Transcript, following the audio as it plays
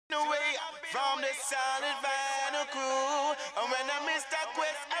away from the solid vinyl crew. And when I miss that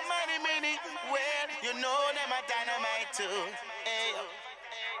quest, I'm money mini. Well, you know them a dynamite too. Hey.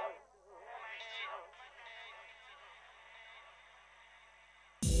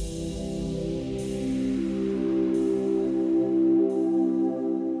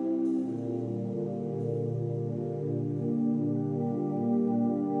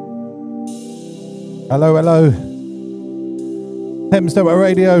 Hello, hello. Thames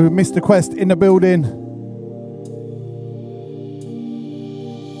Radio, Mr. Quest in the building.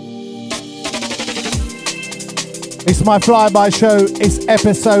 It's my Flyby show. It's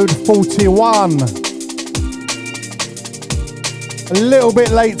episode 41. A little bit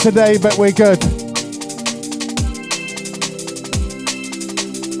late today, but we're good.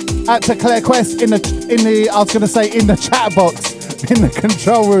 Out to Claire Quest in the chat box, in the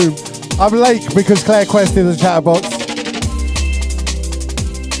control room. I'm late because Claire Quest is a chatterbox.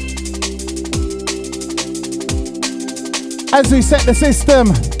 As we set the system,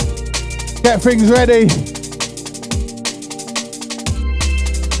 get things ready.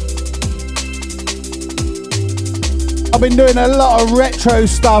 I've been doing a lot of retro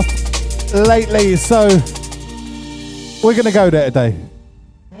stuff lately, so we're gonna go there today.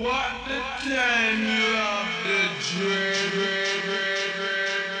 What the time you have the dream?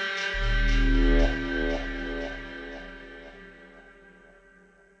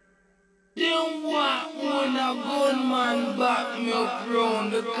 You want when a gunman back me up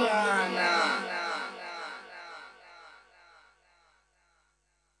round the corner.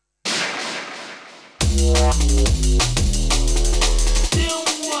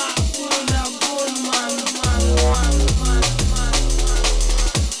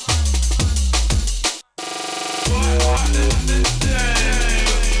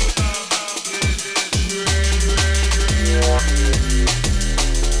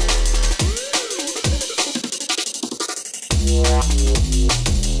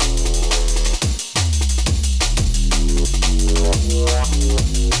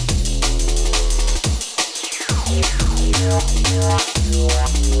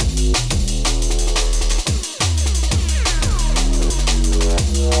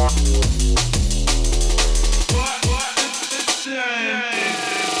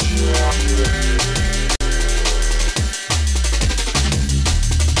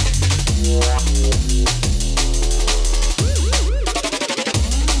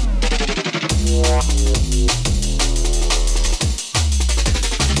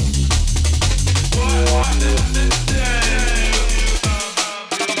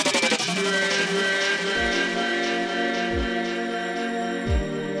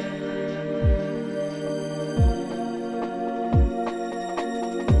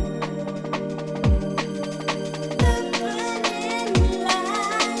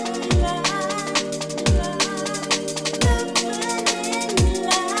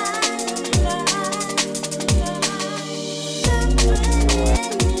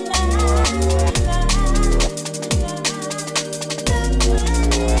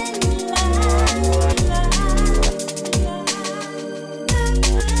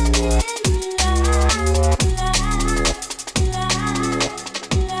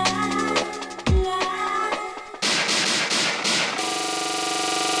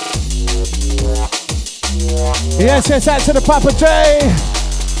 Yes, out to the Papa J.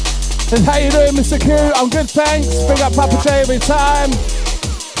 And how you doing, Mr. Q? I'm good, thanks. Big up Papa J every time.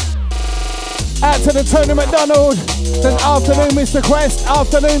 Out to the Tony McDonald. Then afternoon, Mr. Quest.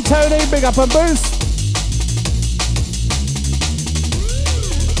 Afternoon, Tony. Big up and boost.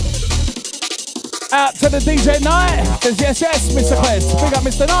 Out to the DJ Knight. Says yes, Mr. Quest. Big up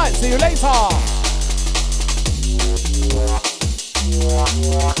Mr. Knight. See you later.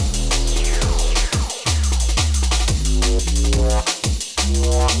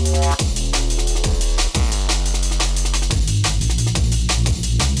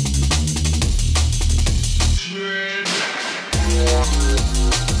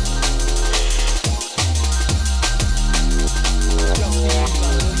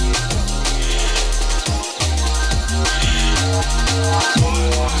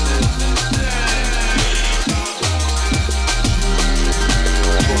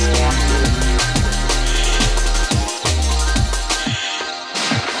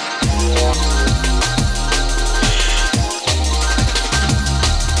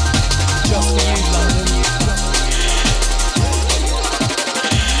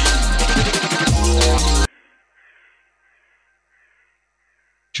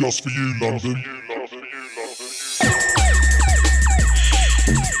 Just for you, London.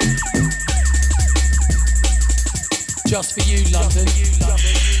 Just for you, London.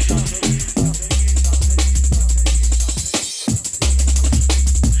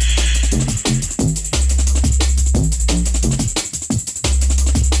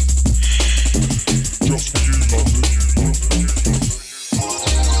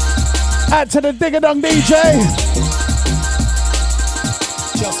 Out to the Digger Dong DJ.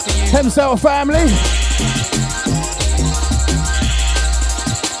 Thames family.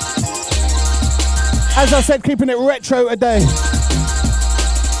 As I said, keeping it retro today.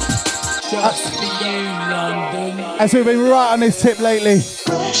 As we've been right on this tip lately.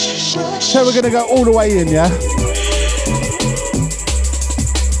 So we're going to go all the way in, yeah?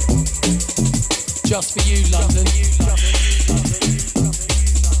 Just for you, London.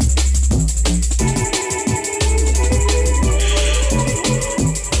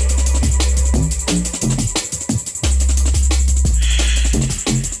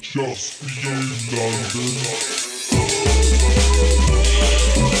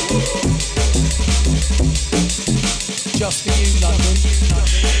 Just for you, London.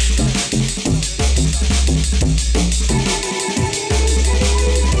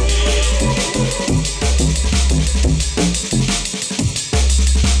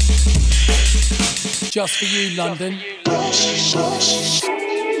 Just for you, London.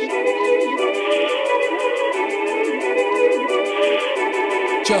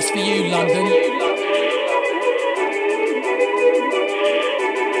 Just for you, London. Just for you, London.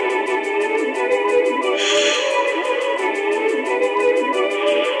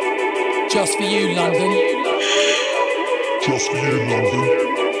 Just for you, London. Just for you, London.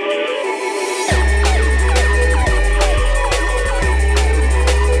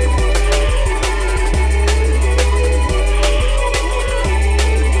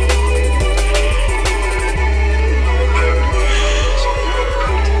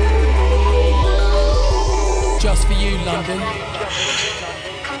 Just for you, London.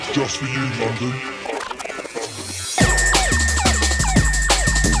 Just for you, London.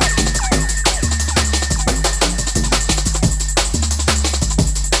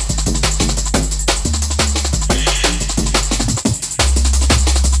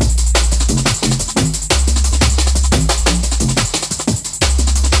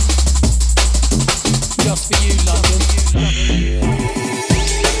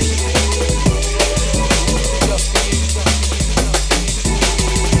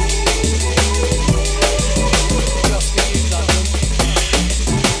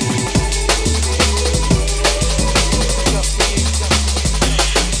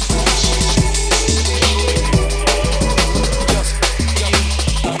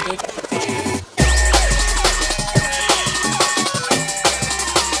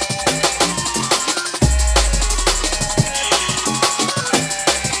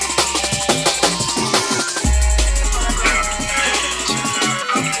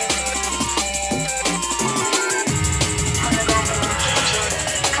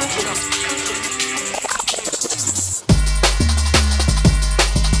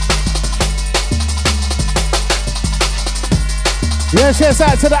 Yes,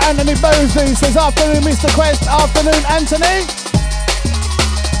 out to the Anthony Bosley. Says afternoon, Mr. Quest. Afternoon, Anthony.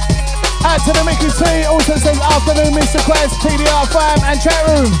 Out to the Mickey T. Also says afternoon, Mr. Quest, TDR fam and chat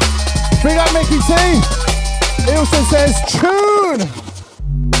room. Bring up Mickey T. He also says tune.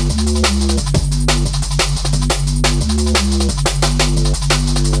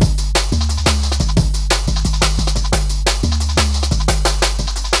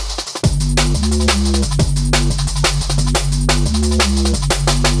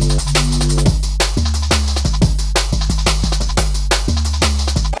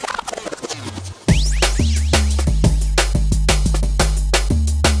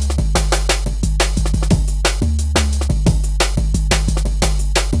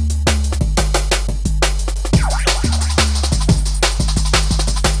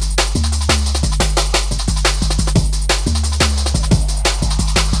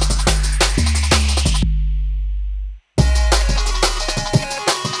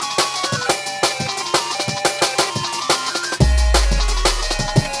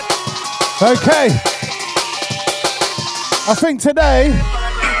 Okay, I think today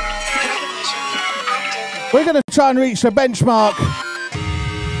we're going to try and reach the benchmark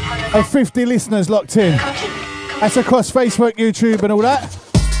of 50 listeners locked in. That's across Facebook, YouTube and all that.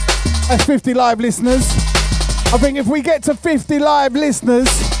 That's 50 live listeners. I think if we get to 50 live listeners,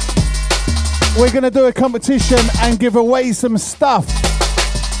 we're going to do a competition and give away some stuff.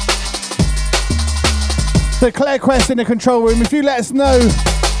 So Claire Quest in the control room, if you let us know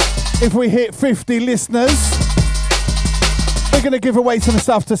if we hit 50 listeners, we're going to give away some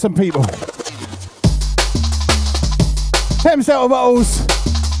stuff to some people. Thames bottles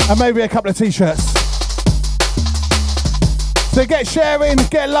and maybe a couple of t-shirts. So get sharing,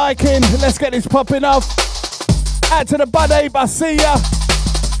 get liking, let's get this popping off. Out to the Bud Ape, I see ya.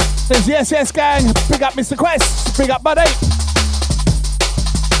 Says yes, yes gang, big up Mr. Quest, big up Bud Ape.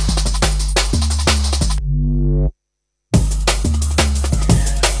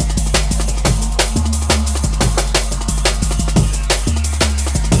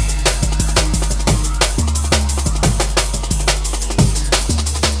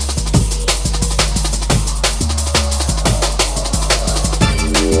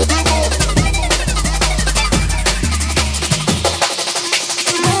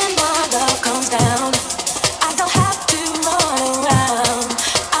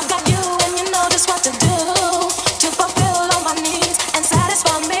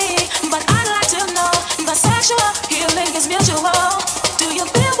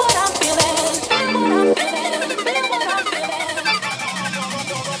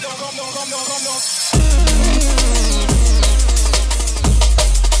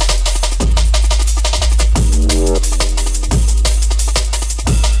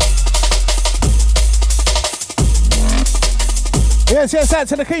 Yes, out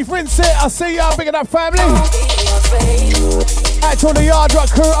to the Keith Rinsett. I see y'all, big up family. Out to all the Yard Rock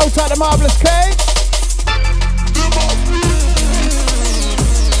crew, out to the Marvellous K.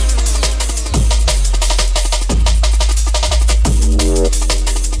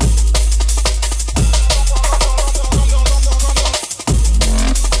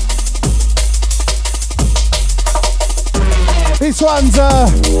 This one's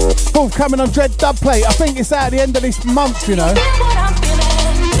forthcoming on Dread Dubplate. I think it's out at the end of this month, you know.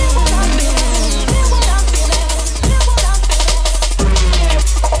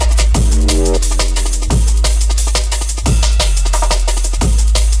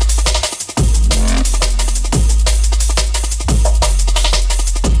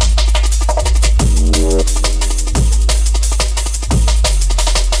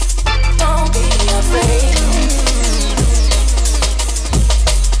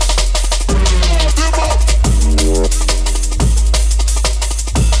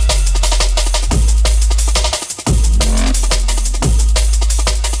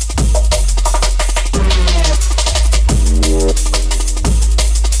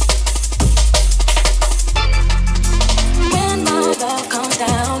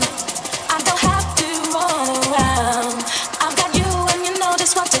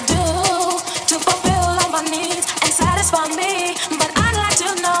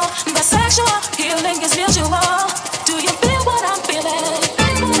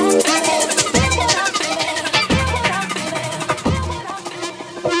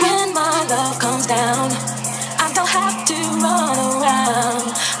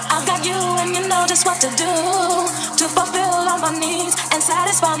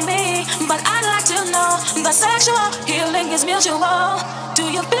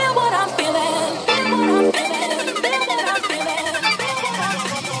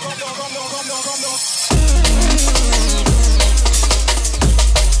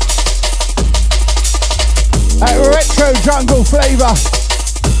 Jungle flavour.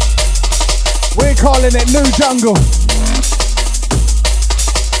 We're calling it New Jungle.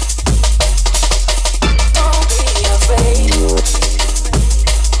 Don't be afraid.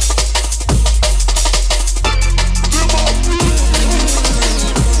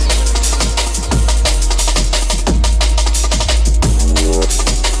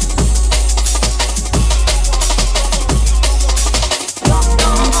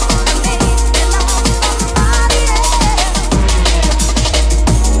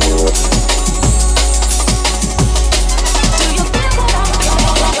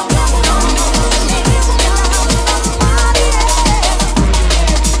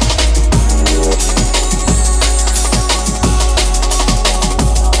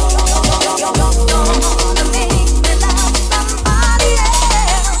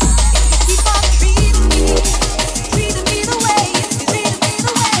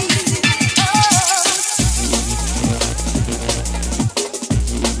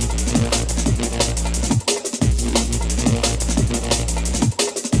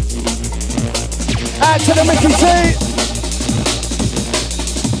 To the Mickey T.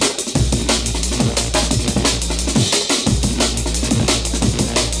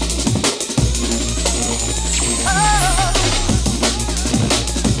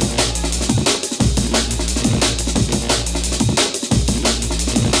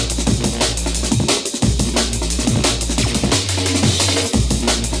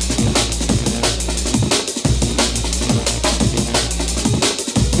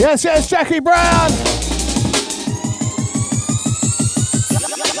 Yes, Jackie Brown.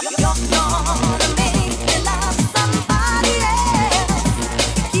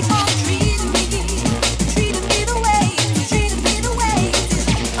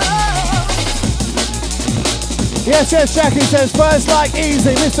 Yes, Jackie says first like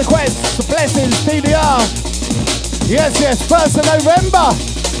easy, Mr. Quest, the blessings, TDR. Yes, 1st of November.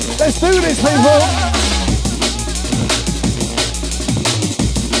 Let's do this, people.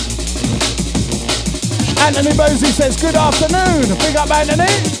 Anthony Bosey says good afternoon. Big up, Anthony.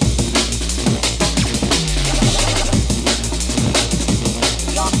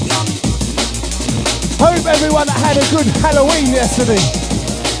 Hope everyone had a good Halloween yesterday.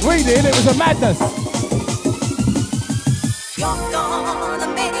 We did, it was a madness.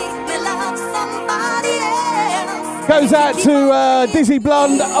 Goes out to Dizzy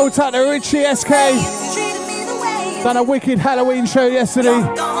Blonde, old tight to Richie SK. Done a wicked Halloween show yesterday.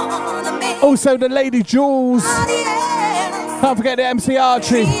 Also the Lady Jules. Can't forget the MC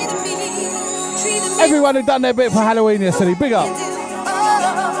Archie. Everyone who done their bit for Halloween yesterday, big up.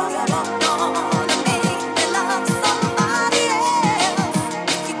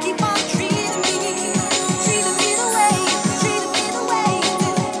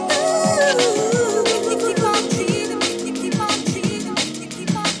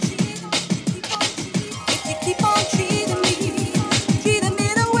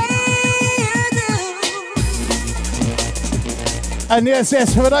 And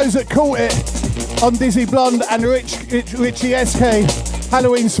yes, for those that caught it on Dizzy Blonde and Richie SK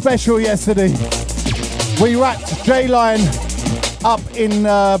Halloween special yesterday, we wrapped J-Line up in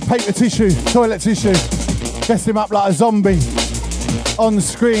paper tissue, toilet tissue, dressed him up like a zombie on the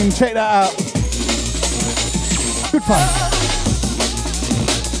screen. Check that out. Good fun.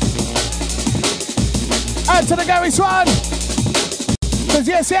 Add to the Gary Swan. Because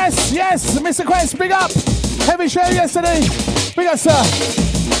yes, Mr. Quest, big up. Heavy show yesterday. Big up, sir.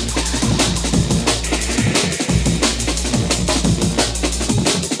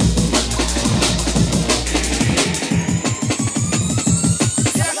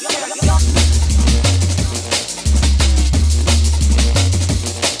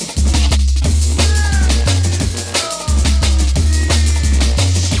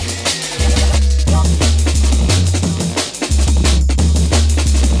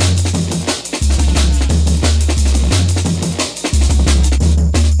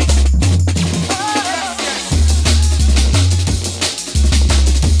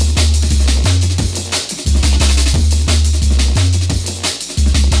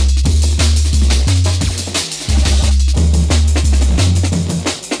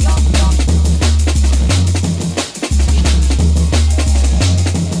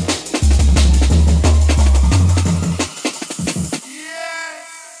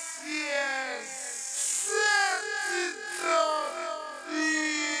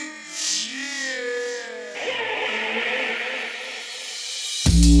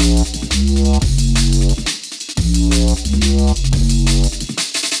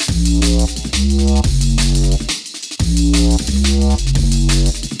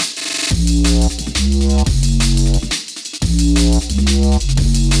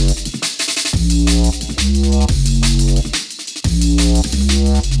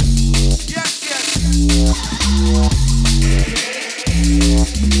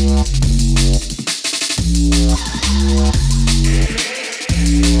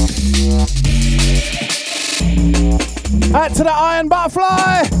 Out to the Iron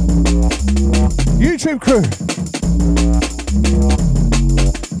Butterfly YouTube crew.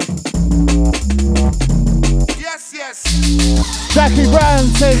 Yes. Jackie Brown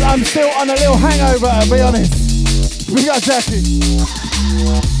says, I'm still on a little hangover, to be honest. We got Jackie.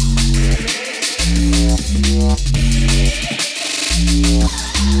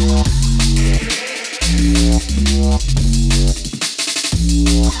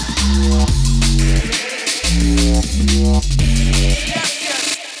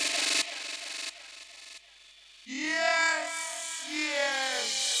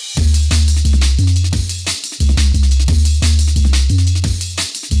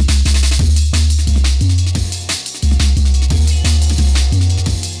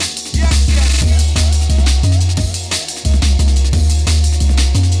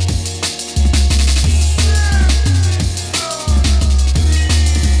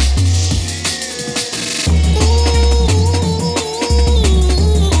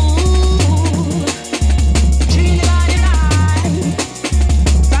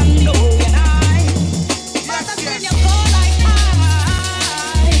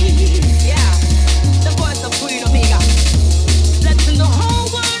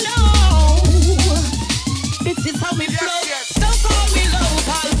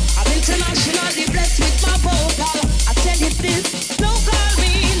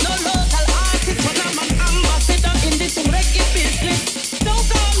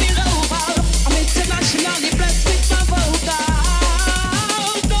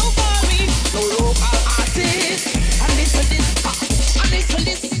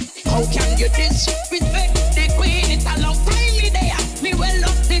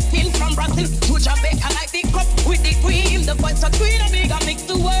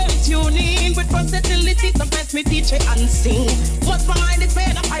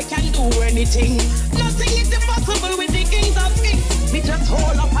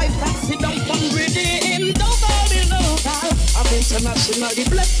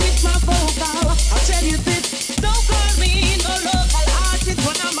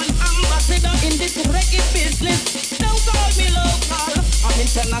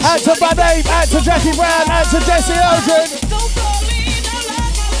 Out to Bud Ape, out to Jackie Brown, out to Jesse Eldred.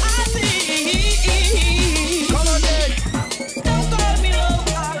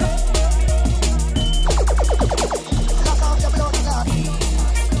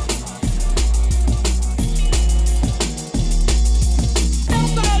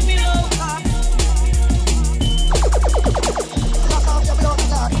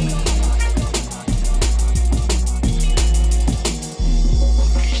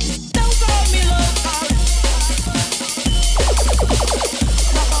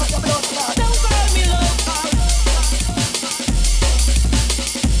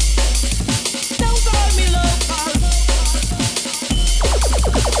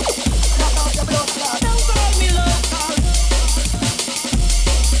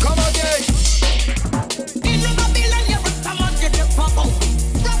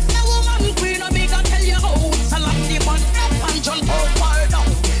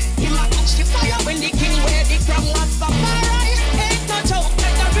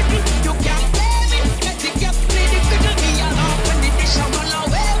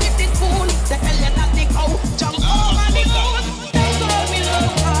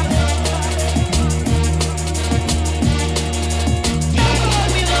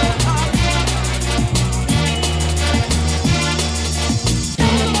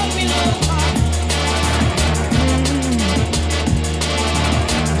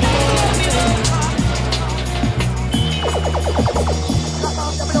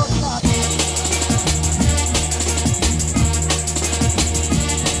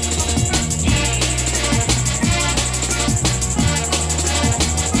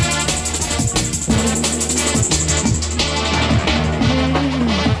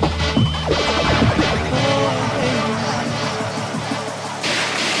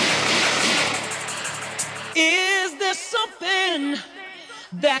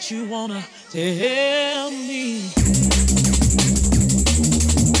 you wanna tell me.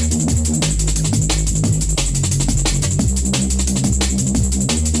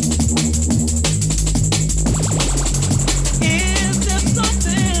 Is there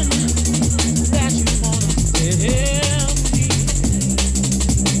something that you wanna tell me?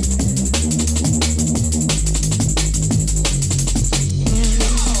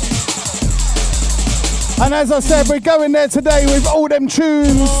 And as I said, we're going there today with all them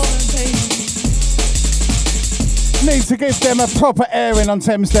tunes. Need to give them a proper airing on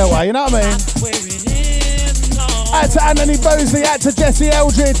Thames Delta, you know what I mean? Out to Anthony Bosley, out to Jesse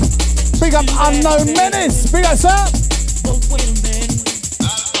Eldred. Big up Unknown Menace. Big up, sir.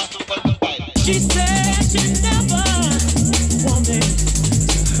 She said she never wanted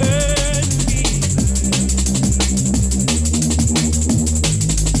to hurt me.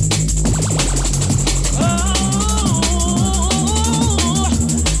 Oh,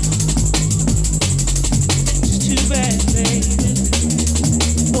 it's too bad, baby.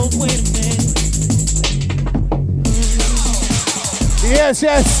 Oh, wait a minute. Yes,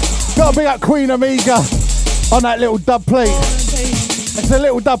 yes. Gotta big up Queen Amiga on that little dub plate. It's a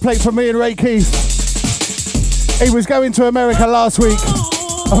little dub plate from me and Ray Keith. He was going to America last week,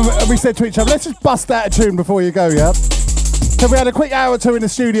 and we said to each other, let's just bust out a tune before you go, yeah? So we had a quick hour or two in the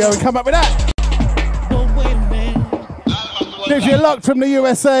studio and come up with that. If you're locked from the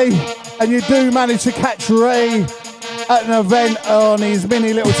USA and you do manage to catch Ray at an event on his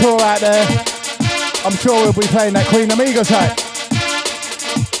mini little tour out there, I'm sure we'll be playing that Queen Amiga track.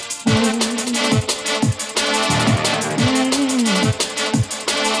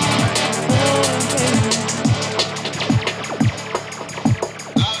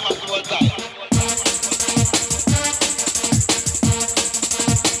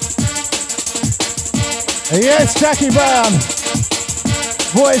 Yes, Jackie Brown.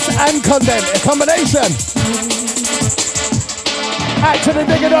 Voice and content, a combination. Out to the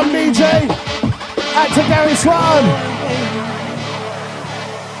Digger Dog DJ. Out to Gary Swan.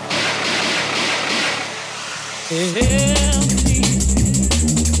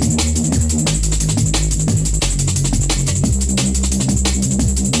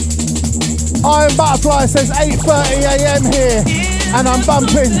 Iron Butterfly says 8:30 AM here, and I'm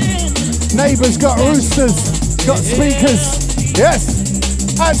bumping. Neighbours got roosters, got speakers.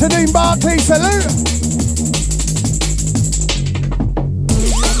 Yes. Out to Dean Barkley, salute.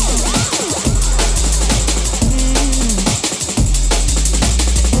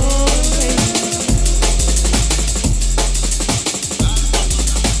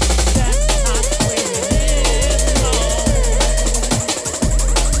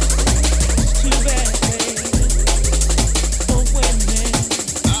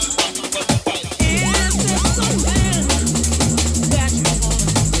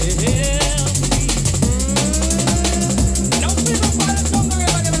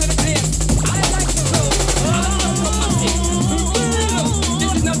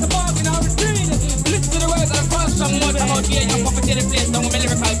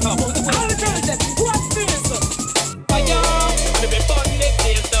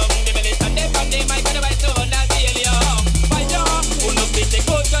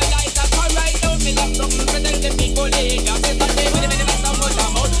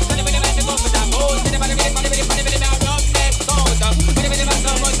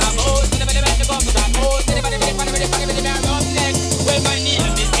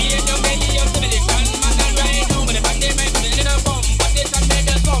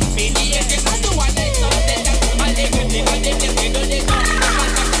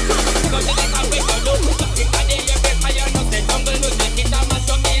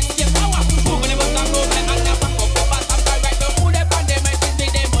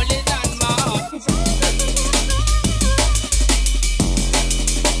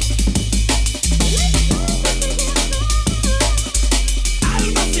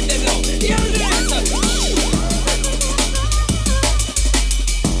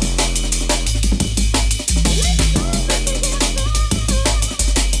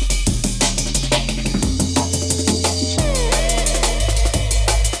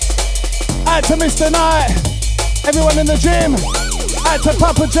 To Mr. Knight, everyone in the gym, out to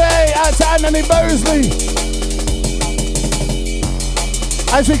Papa J, out to Anthony Bosley.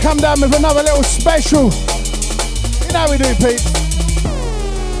 As we come down with another little special, you know how we do, Pete.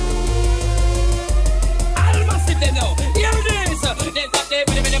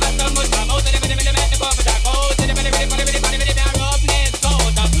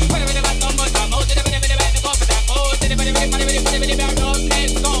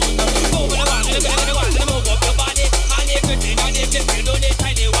 Just feel the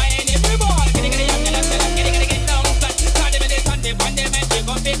tiny white.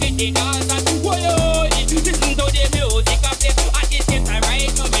 the dance and whoa, listen to the music I play. At the same time, right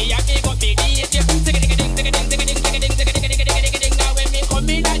now me I pick up the DJ. Now when me come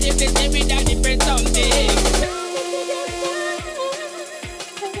in, I just say with a different something.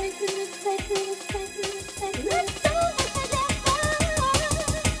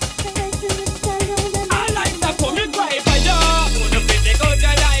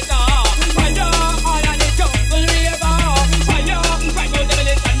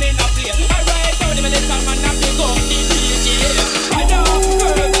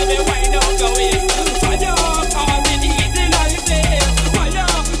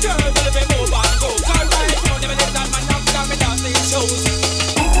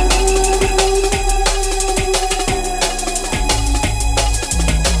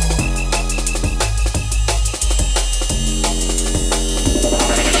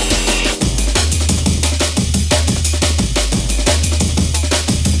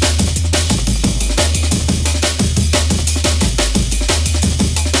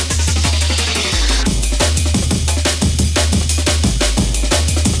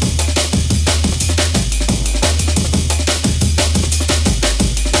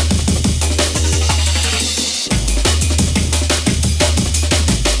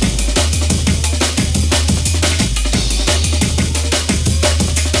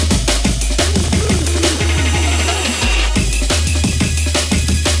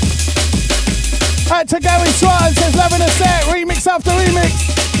 To Gary Swan says loving a set, remix after remix.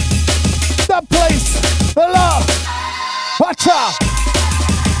 Dub place, the lot. Watcha.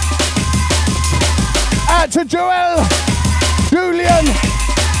 Out to Joel, Julian,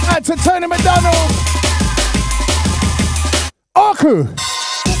 out to Tony McDonald. Aku.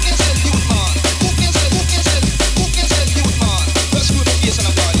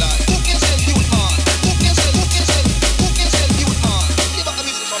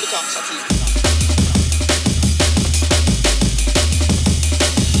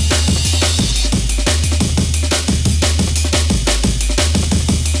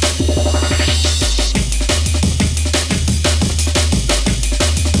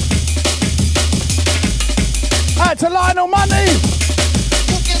 To Lionel Money.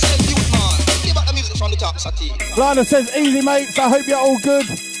 Lionel says, easy mates, I hope you're all good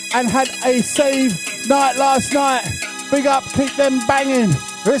and had a save night last night. Big up, keep them banging.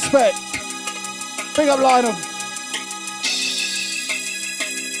 Respect. Big up, Lionel.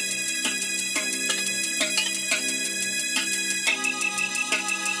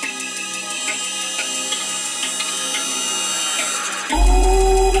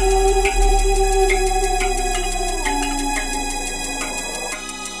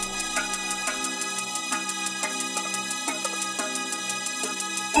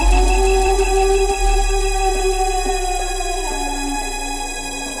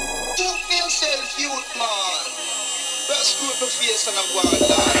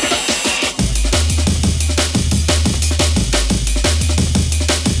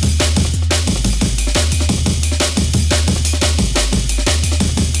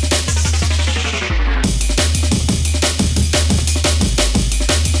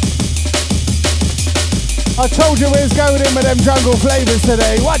 I told you we was going in with them jungle flavours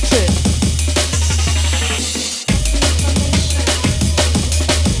today. Watch it.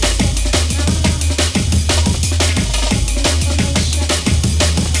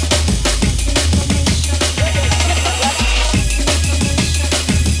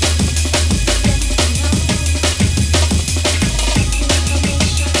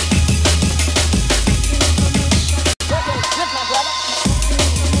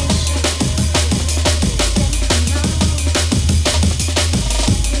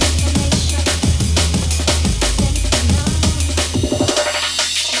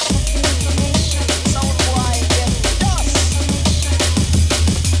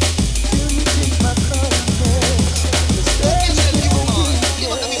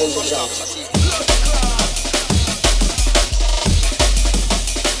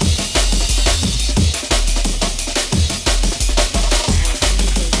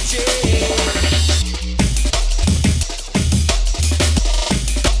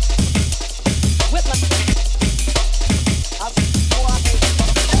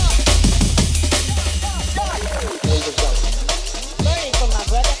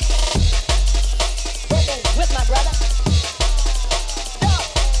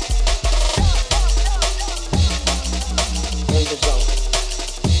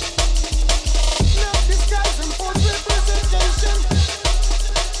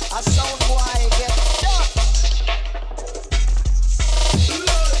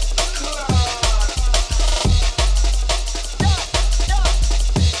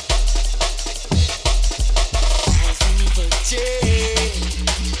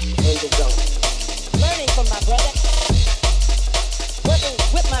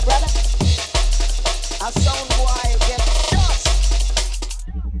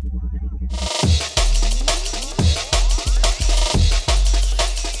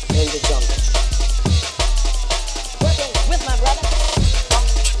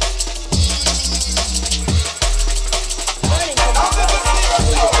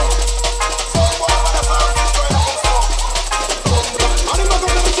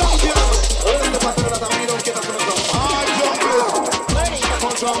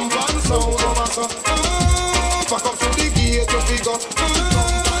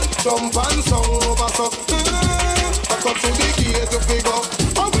 Jump and sound over so. Back up to the gate you figure.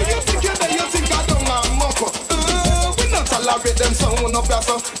 And when you think you're there, you think I don't have muck. We not tolerate them sound up here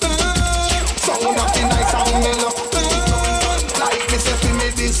so. Sound up the nice and mellow. Like me say fi me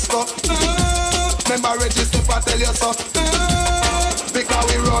disco. Remember register if I tell you so. Because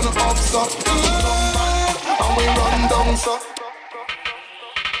we run up so. And we run down so.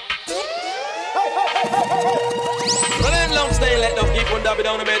 Well, them long stay let them keep on dabbing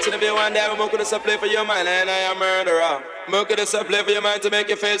down the bed to the view and there. More could play for your mind and I am murderer. More could play for your mind to make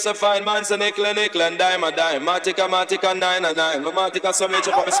you feel so fine. Man, so nickel and dime a dime. Matica, 9 and 9. Matica, some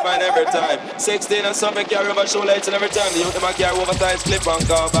nature for my spine every time. 16 and something carry over shoelaces and every time. The youth them carry over times, clip on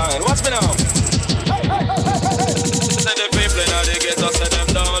carbine. Watch me now. Say the people in the ghetto say them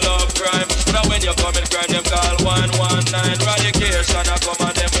don't love crime. But when you come in crime, them call 119. Radication, I come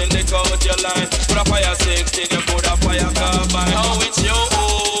and them will lick out your line. Put a fire 16, you put a fire carbine. Oh, it's you,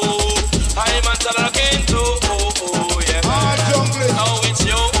 I'm a talking to, yeah. Oh, it's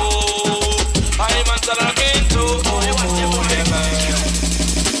you, I'm a talking to, yeah.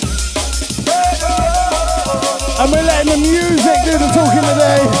 And we're letting the music do the talking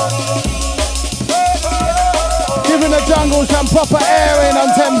today. Giving the jungle some proper airing on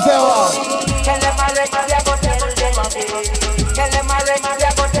Thames Delta. Tell them I reckon we are gonna tell them a bit. Tell them I reckon we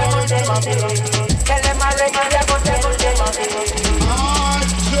are gonna tell them a bit. Tell them I reckon we are gonna tell them a bit.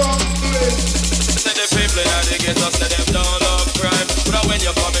 Say the people in the ghetto say them don't love crime. But when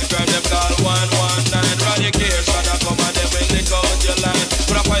you come in crime, them call 119. Radication, I come and them will lick out your line.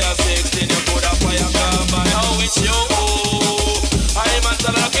 Put a fire 16, you put a fire carbine. Oh, it's you, I'm a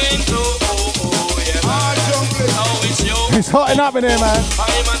talking to, yeah. Oh, it's you. It's hotting up in here, man.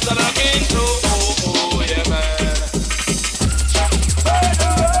 I'm a talking to, yeah, man.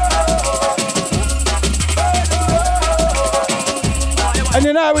 And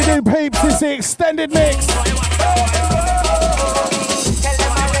you know how we do, peeps, it's the extended mix.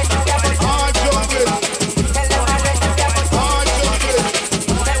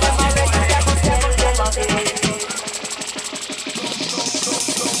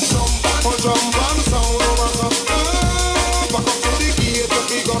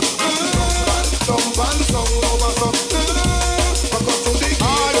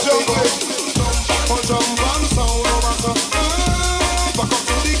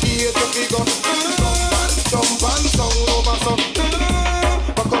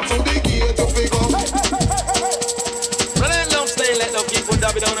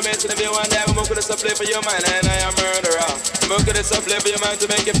 Play for your mind and I am murderer. More could play for your mind to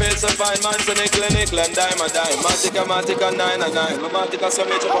make you feel so fine. Man, so nickel and dime a dime. Matica, 9 and 9. Matica, some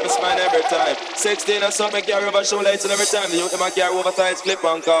nature for my spine every time. 16 and something carry over shoelaces and every time. The youth them carry over tights, clip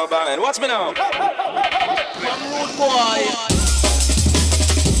on carbine. Watch me now. Rude boy.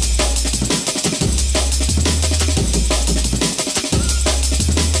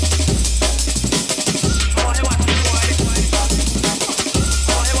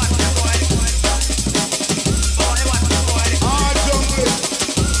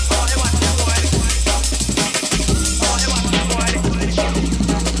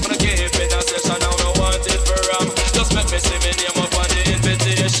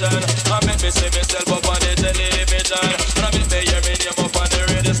 I make me see myself up on the television. And I make me hear me name up on the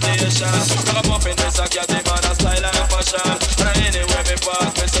radio station. I'm up in this, I got the man a style and a fashion. And anywhere me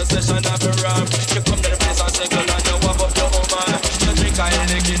pass, me session of a ram. You come to the place and circle and you walk up your woman. You drink a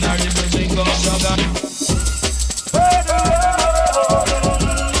Heineken or you drink up sugar.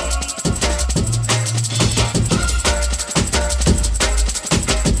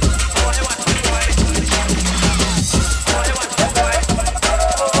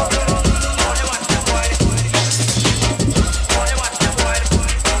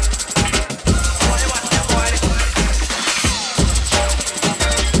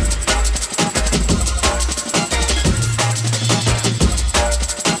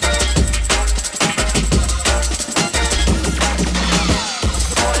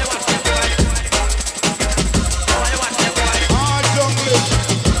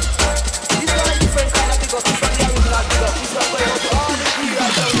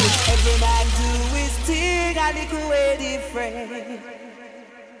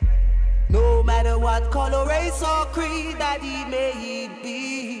 No matter what color, race or creed that he may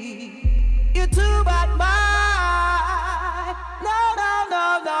be, you're too bad, man.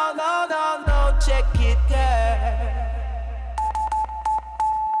 No, check it, girl.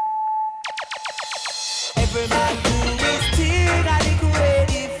 Every man do his thing and he could way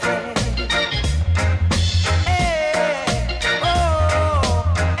different.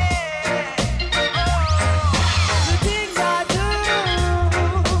 The things I do,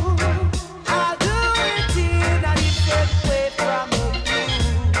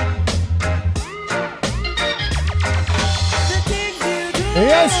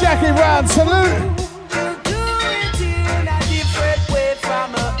 Yes, Jackie Brown, salute. You do it in a different way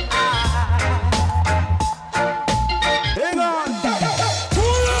from a hang on.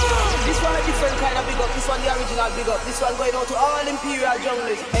 This one a different kind of big up. This one the original big up. This one going out to all imperial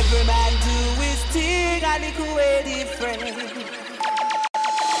junglers. Every man do his thing a little way different.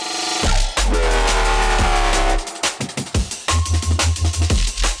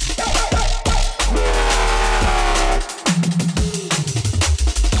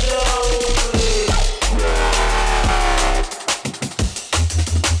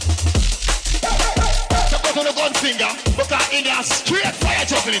 In your straight fire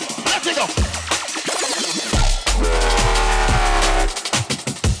juggling. Let it go.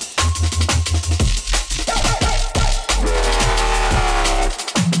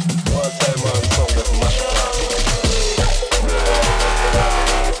 One time on song that mash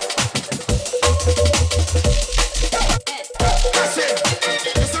Listen,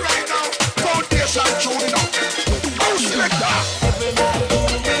 listen right now. Foundation tuning up. Oh, selector. Every man do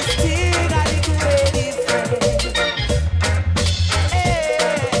his thing a little way different.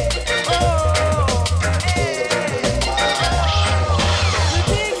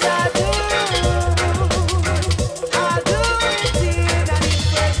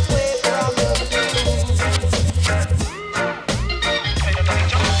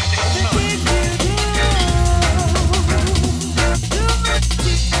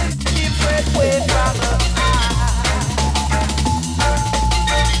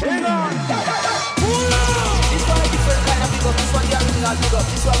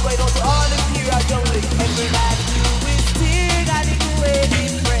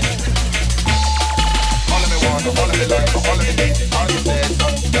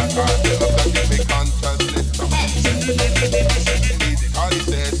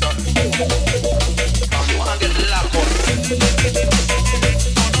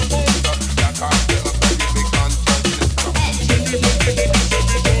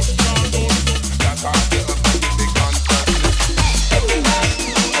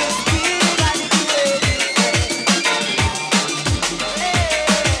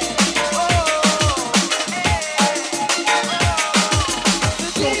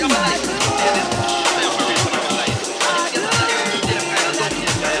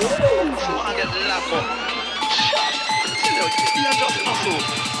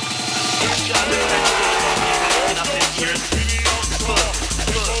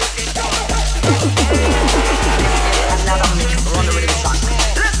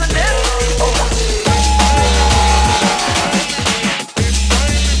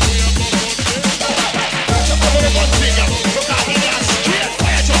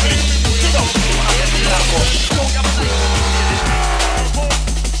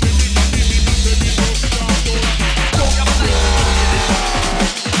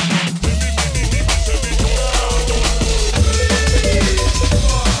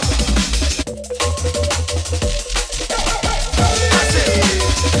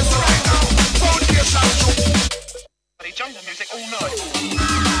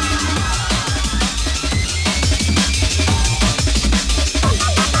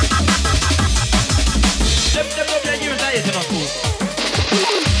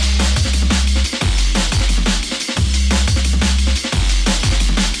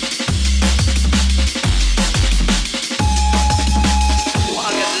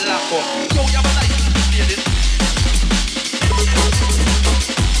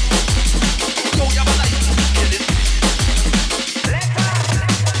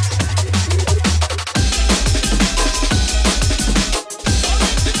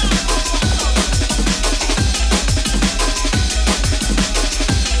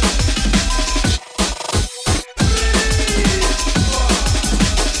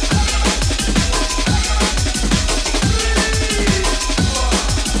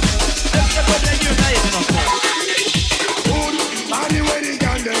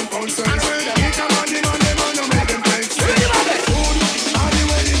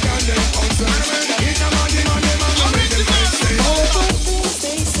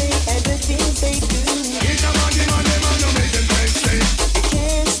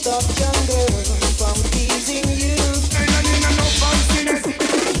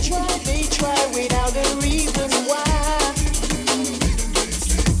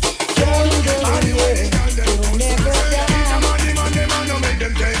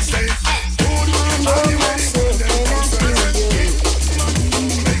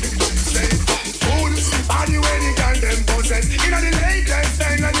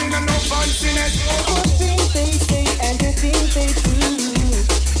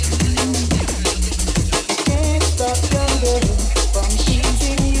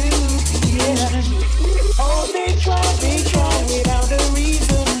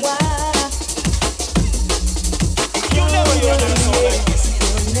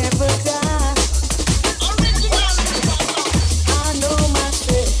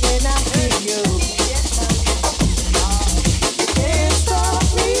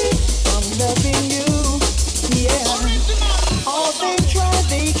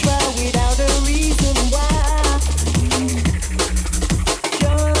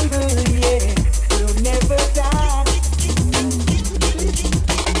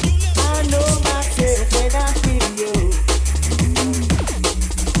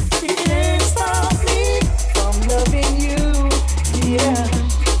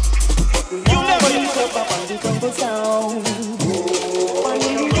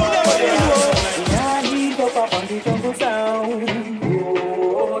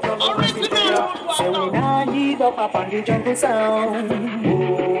 up on the jungle sound.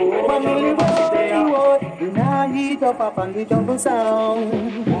 Family boy, you now heat up on the jungle sound.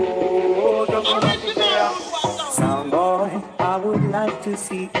 Sound boy, I would like to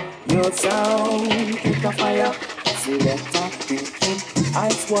see your sound. Pick a fire, selector, drinking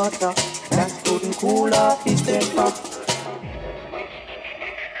ice water that couldn't cool off his temper.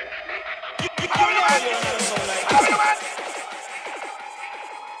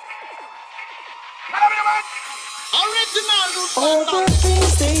 All the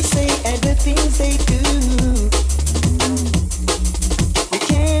things they say and the things they do, we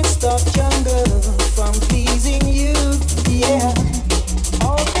can't stop jungle from pleasing you, yeah.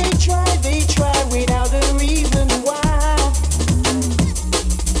 All they try without a reason why.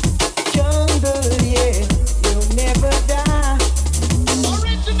 Jungle, yeah, will never die.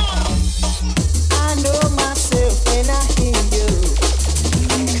 Original. I know myself when I hear you.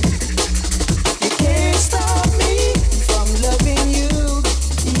 You can't stop me from loving you,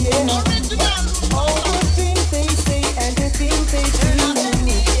 yeah. All the things they say and the things they do.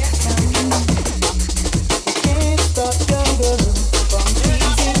 You can't stop jungle from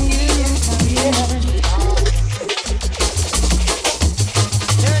pleasing you, yeah.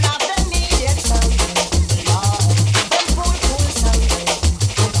 Turn off the media sound, Lord. Them cool sound,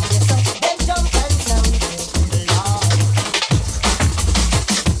 them jump and sound, Lord.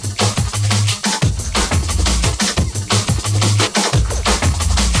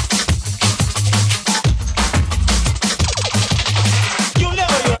 You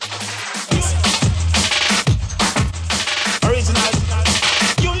never hear original.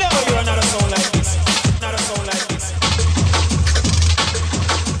 You never hear another song like this. Another song like this.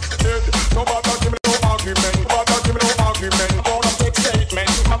 Nobody give me no argument. Nobody give me no argument. I'm gonna take statement.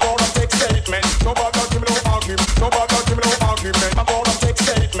 I'm gonna take statement. Nobody give me no argument. Nobody give me no argument. I'm gonna take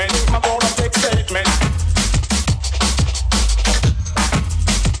statement. I'm gonna take statement.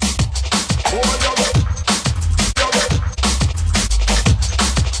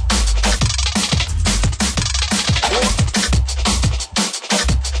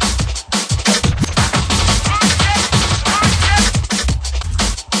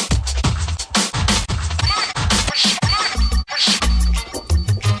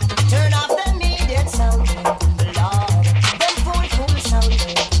 Turn off the media sound, Lord. Them fool sound,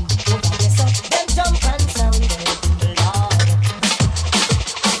 them jump and sound, Lord.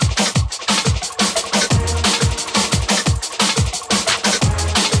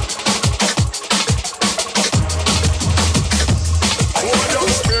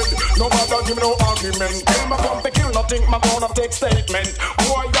 Nobody give me no argument. Tell me come to kill nothing, I'm gonna take statement.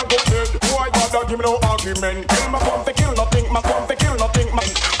 Why you go dead? Why bother give me no argument? Tell me come to kill nothing, I'm gonna take kill nothing. Why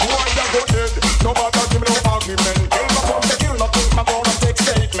you go dead? Nobody give me no argument. Tell me come to kill nothing, I'm gonna take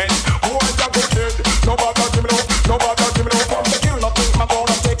statement. Why you go dead? Nobody give me no come to kill nothing, I'm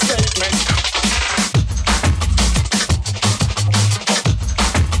gonna take statement.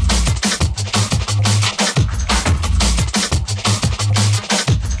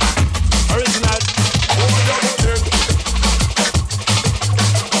 Original.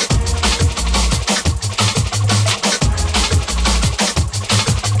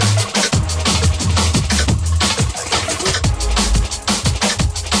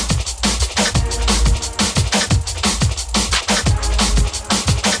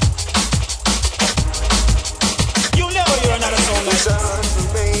 You never hear another song like this.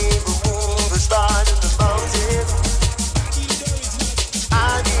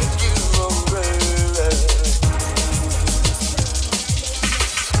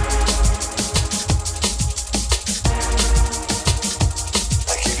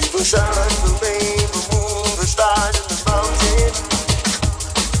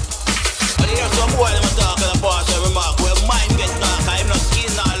 When you hear some boy them talking about a remark where mind get dark, I'm not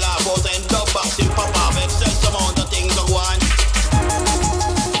skin or laugh out and dub box in pop off excess amount of things I want.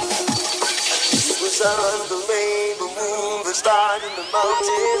 The sun, the rain, the moon, the stars in the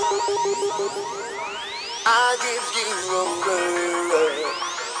mountain. I give you a word.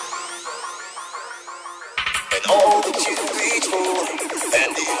 And all that you reach for,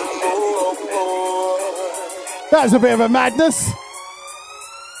 and even more. That was a bit of a madness.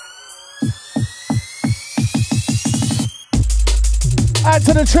 Out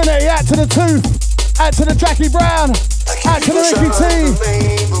to the Trinity, out to the Tooth, out to the Jackie Brown, out to the Ricky T,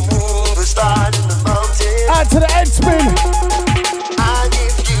 out to the Edspin,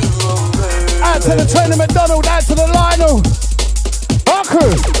 out to the Tony McDonald, out to the Lionel. Our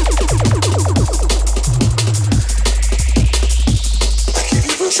crew.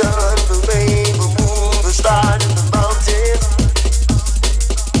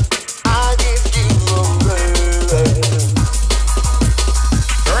 I give you a word.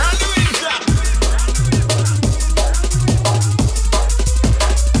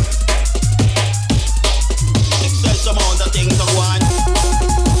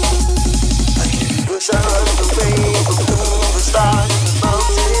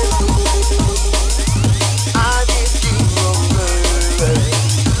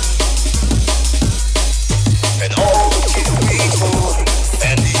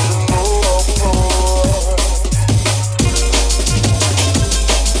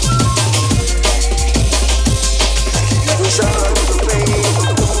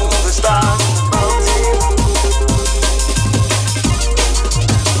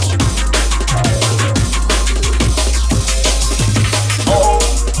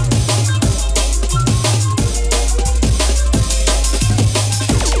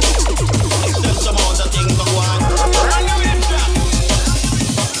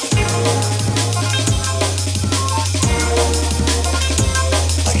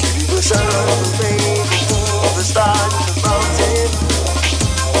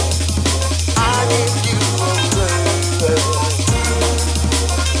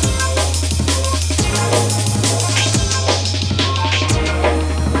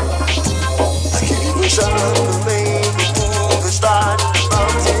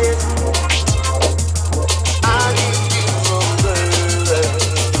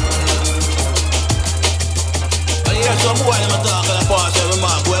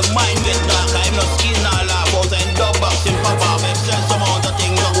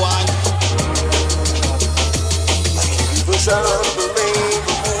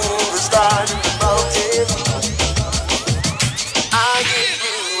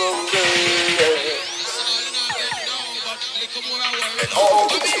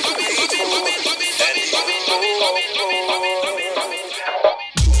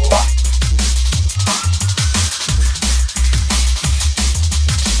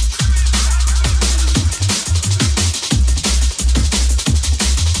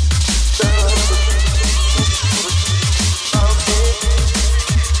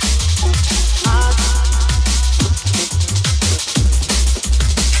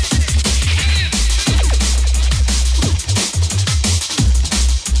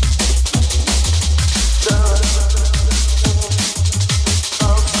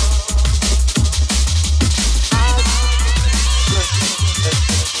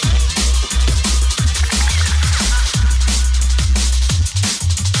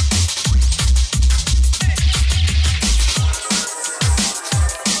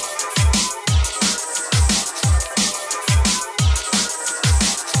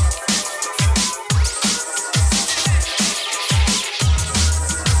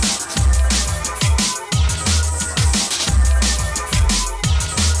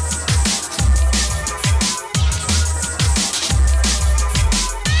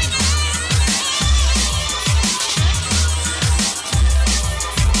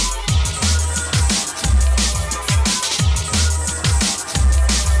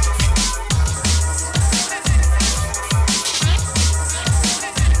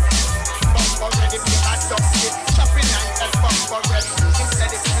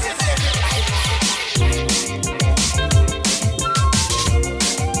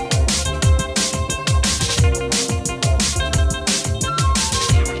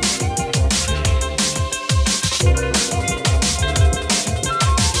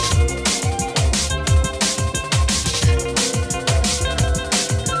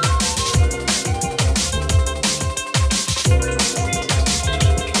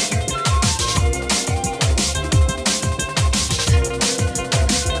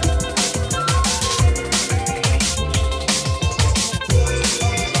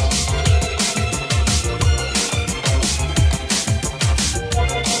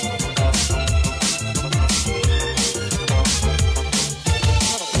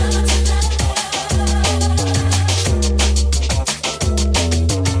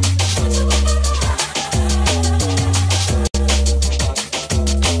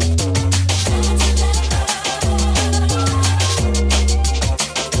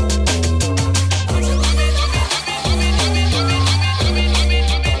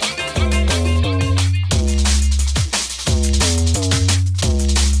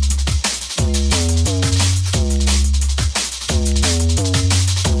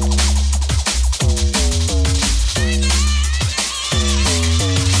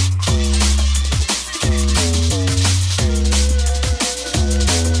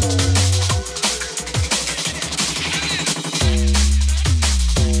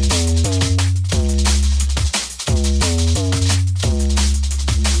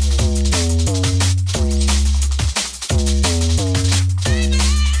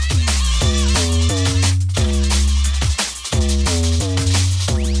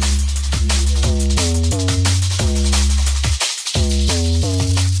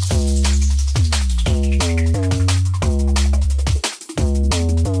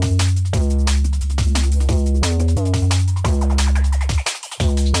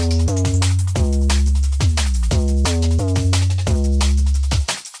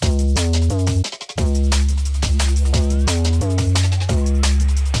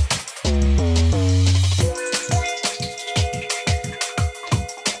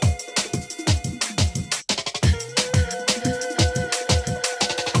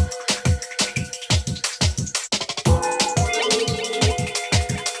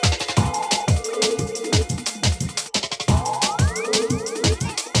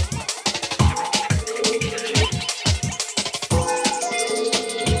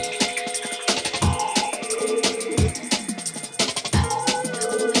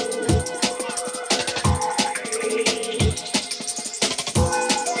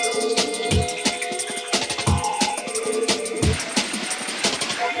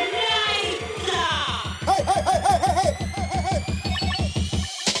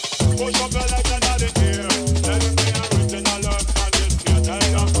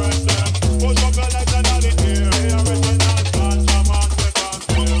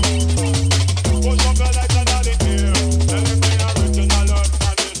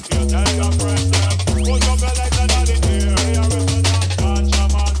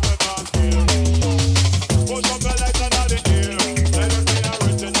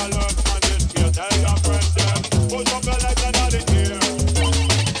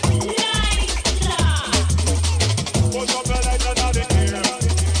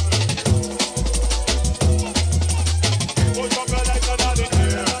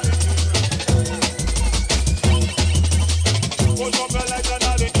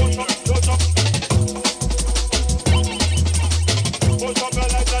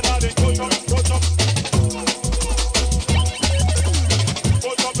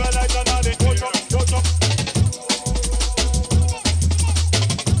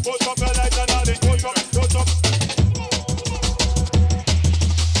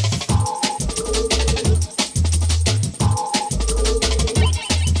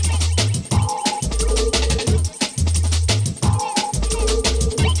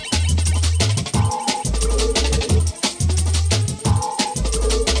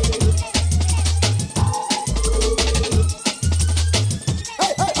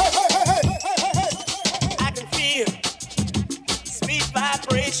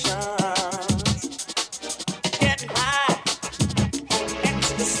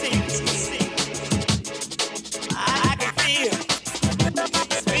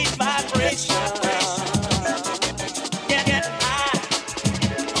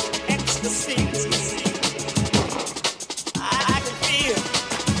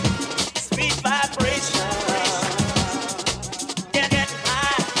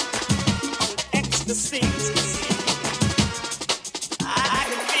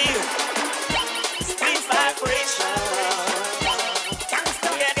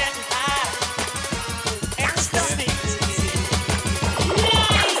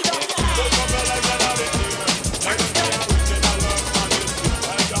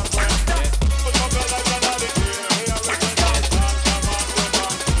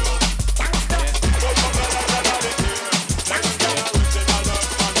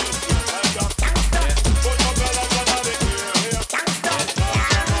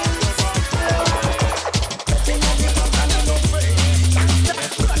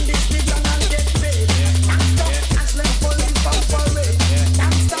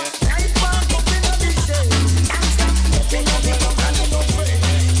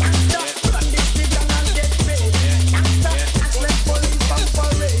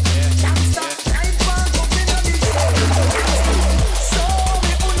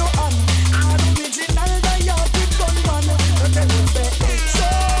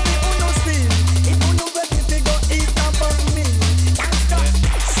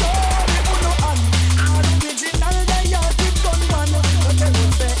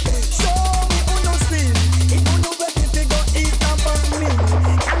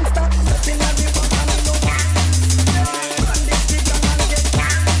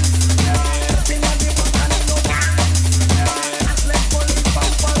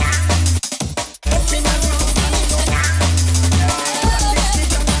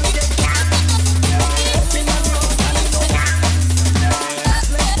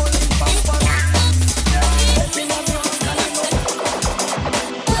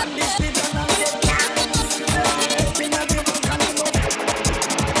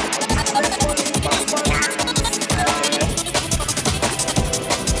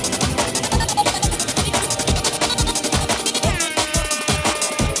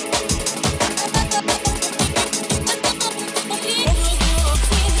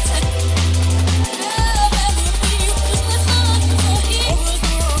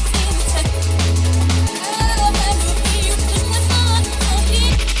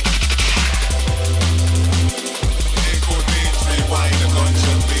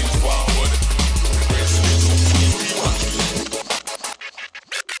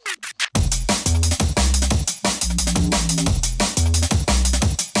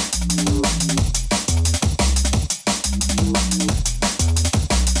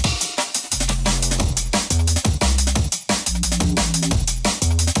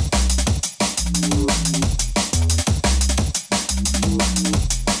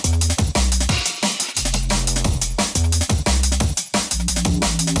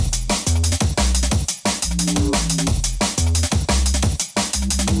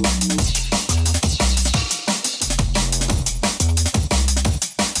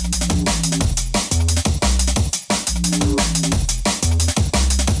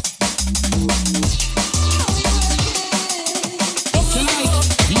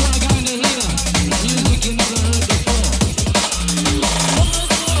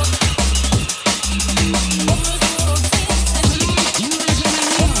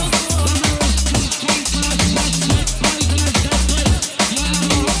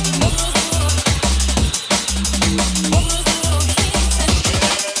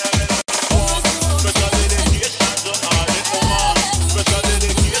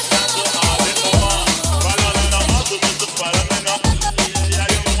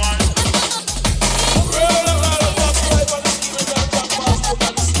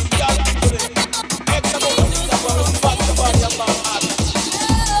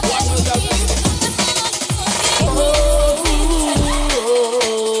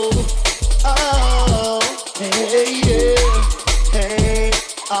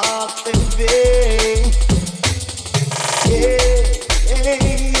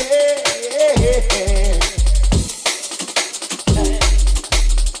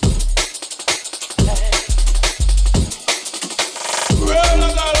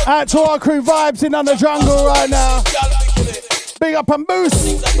 Out to our crew vibes in on the jungle right now. Big up and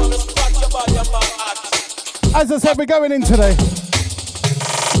boost. As I said, we're going in today.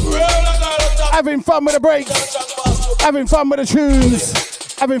 Having fun with the breaks. Having fun with the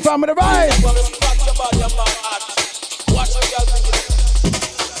tunes. Having fun with the vibe.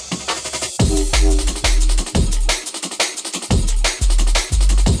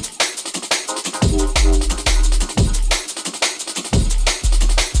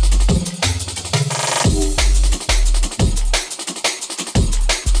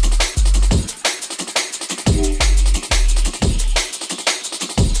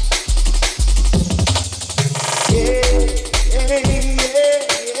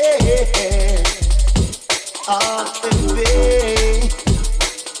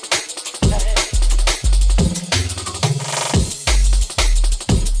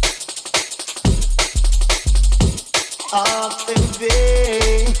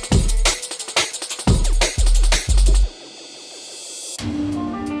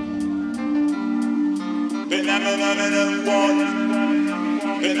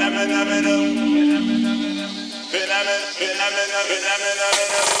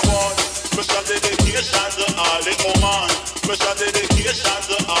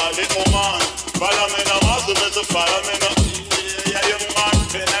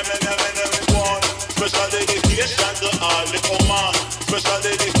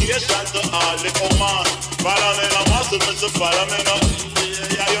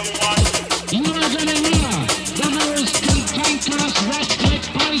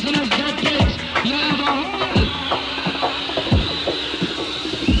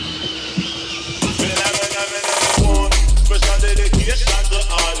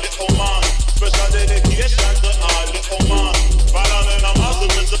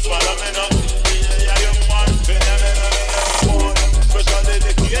 Special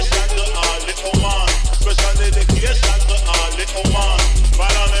dedication to all the woman.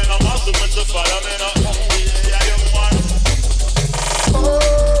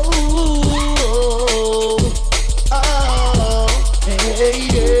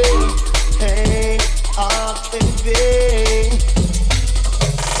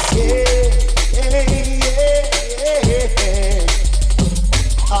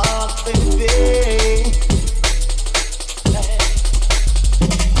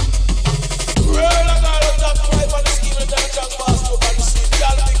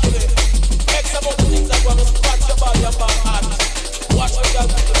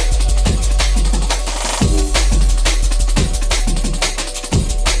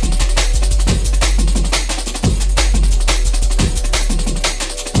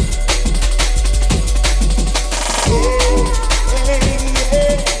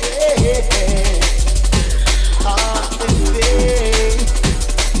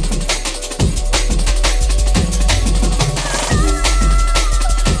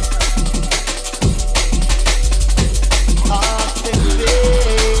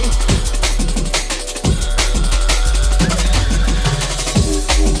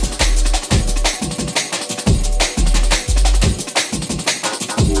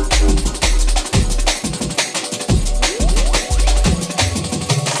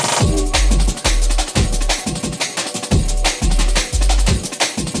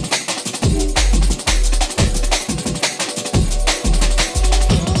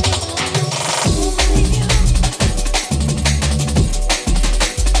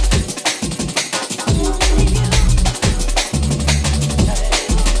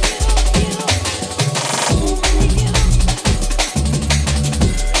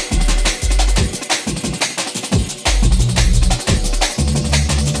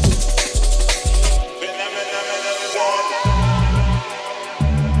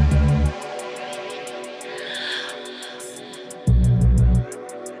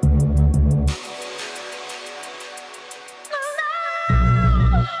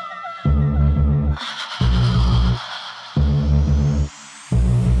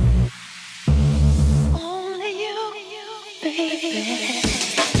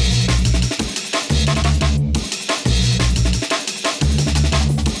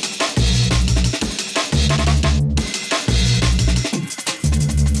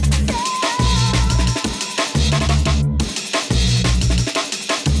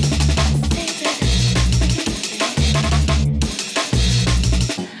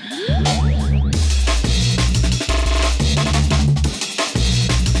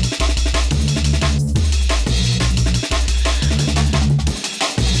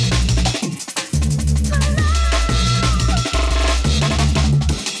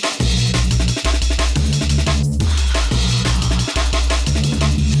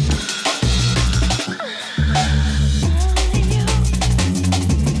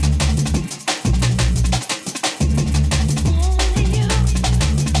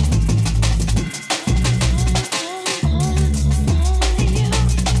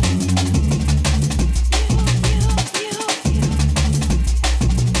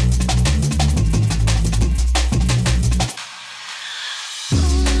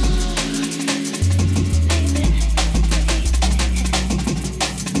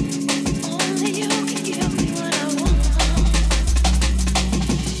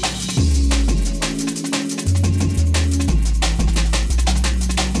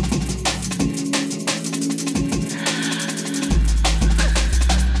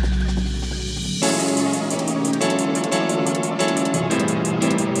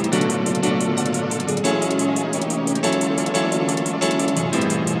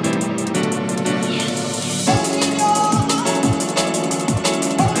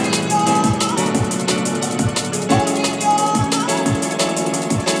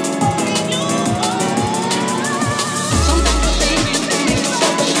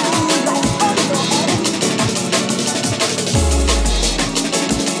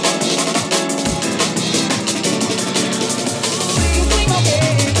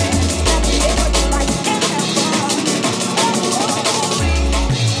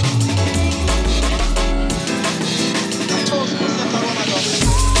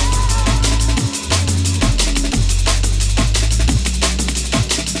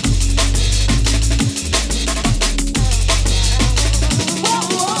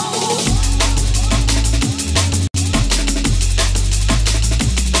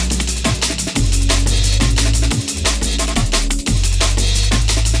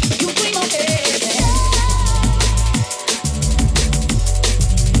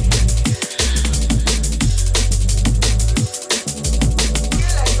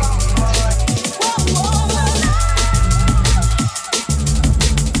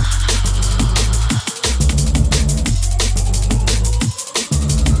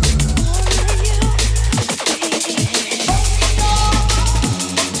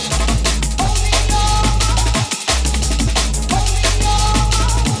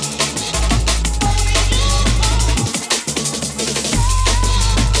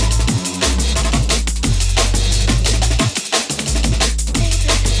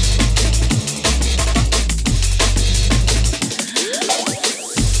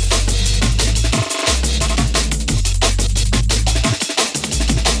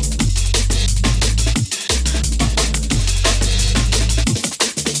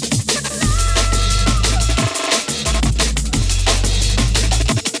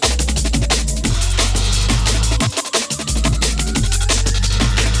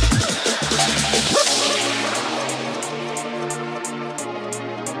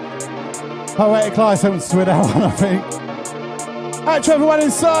 Poetic license with that one, I think. Out to everyone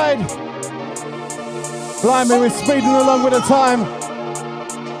inside. Blimey, we're speeding along with the time.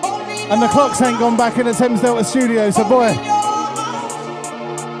 And the clocks ain't gone back in the Thames Delta studio, so boy,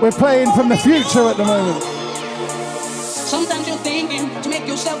 we're playing from the future at the moment. Sometimes you're thinking to make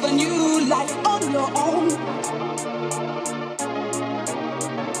yourself a new life on your own.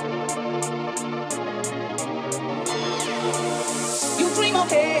 You dream of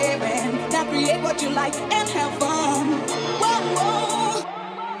heaven, now create what you like and have fun. Whoa, whoa.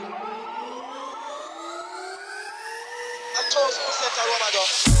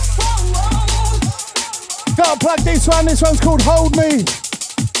 Gotta plug this one's called Hold Me.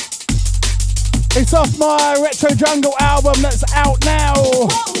 It's off my Retro Jungle album that's out now.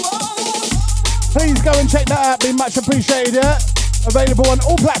 Please go and check that out, be much appreciated. Yeah? Available on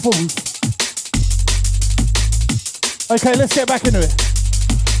all platforms. Okay, let's get back into it.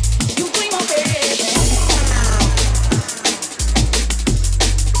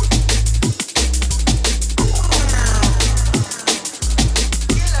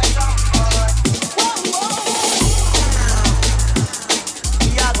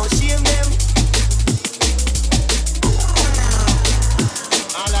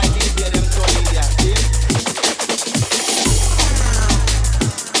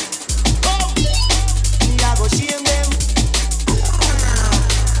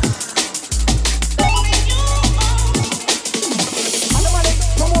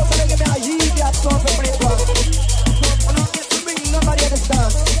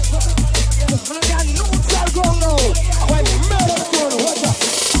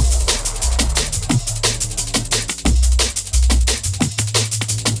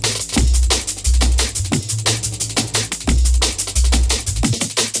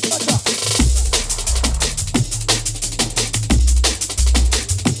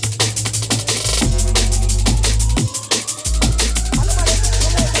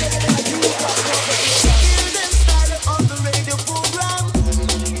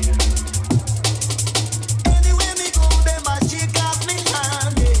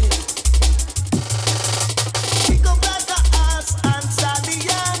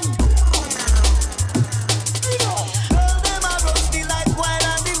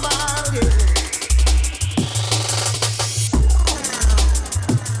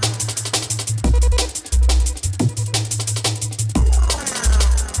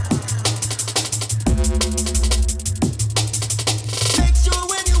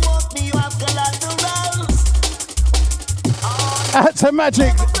 To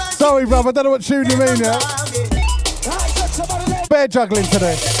Magic. Sorry, brother, I don't know what tune you mean, yeah? Bear juggling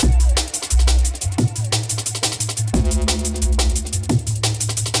today.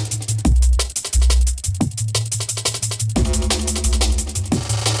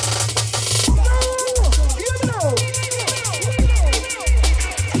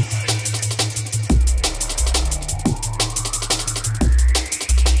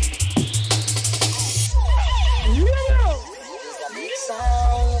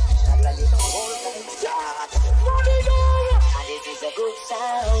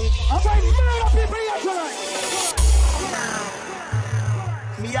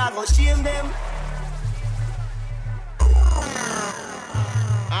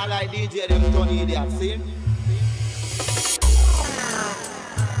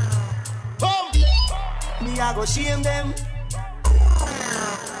 Shame them.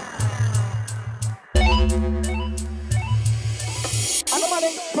 Nobody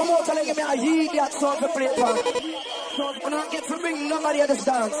promoter like me, I hear that song to play for. When I get to bring nobody at the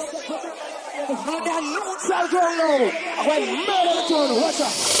dance. When they are neutral ground now, when murder the tune, watch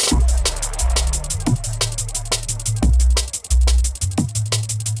out.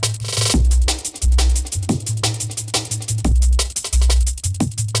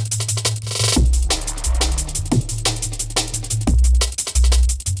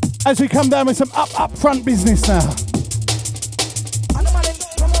 As we come down with some up front business now.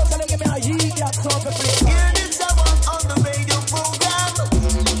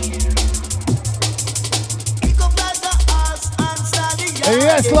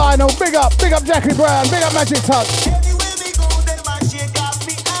 Yes, Lionel, big up Jackie Brown, big up Magic Touch.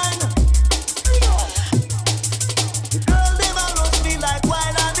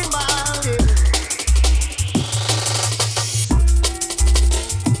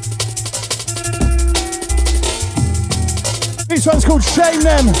 This one's called Shame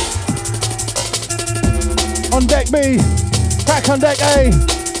Them. On deck B, track on deck A.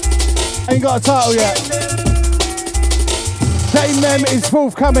 Ain't got a title yet. Shame Them is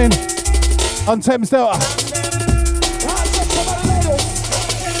forthcoming on Thames Delta.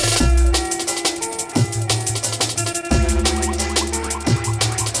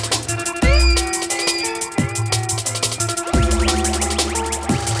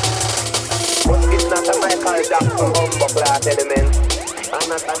 Jack from Bumbo Class Elements. I'm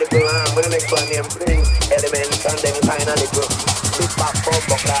not a little arm with the next one named Prince Elements and them kind of little big back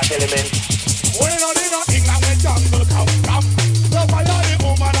Bumbo Class Elements. When on in England when jungle come from, the fire the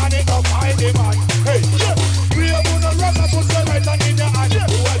woman and it don't find the man. Hey, we are gonna run up on the right and in the hand.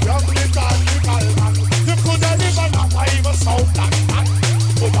 Who are jungle carnival man. You could have live on a even south and back.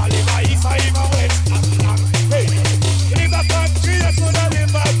 Could have live a east or even west and back. Hey, in the country you could have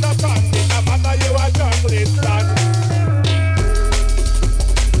live at the country. No matter you are jungle land.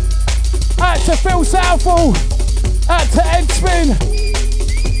 Out to Phil Southall, out to Ed Spin,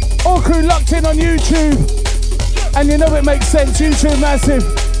 all crew locked in on YouTube, and you know it makes sense, YouTube massive,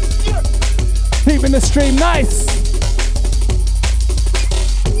 keeping the stream nice.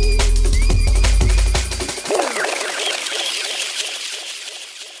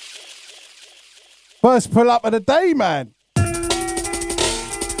 First pull up of the day, man.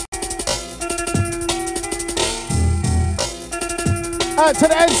 Out to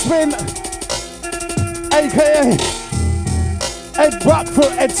the Ed Spin, aka Ed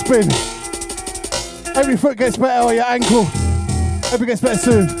Buckfoot Ed Spin. Every foot gets better, or your ankle. Hope it gets better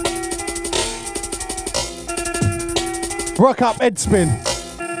soon. Rock up Ed Spin.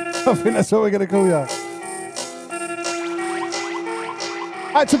 I think that's what we're gonna call you.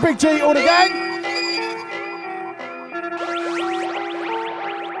 Out to Big G, all the gang.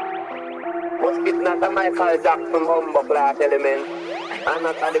 It's not a Michael Jack from Bumbo Class Elements. I'm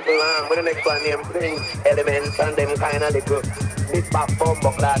not a little arm with the next one named Prince Elements and them kind of little big back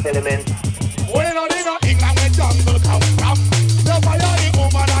Bumbo Class Elements. When on in England when jungle come from, the fire the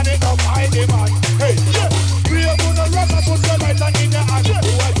woman and it don't find the man. Hey, we are gonna run up on the right and in the hand.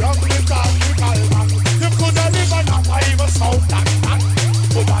 Who are jungle carnival man. You could have live on a even south and back.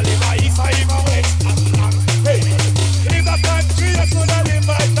 Could have live a east or even west and back. Hey, in the country you could have live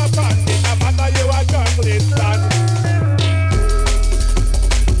at the country. No matter you are jungle land.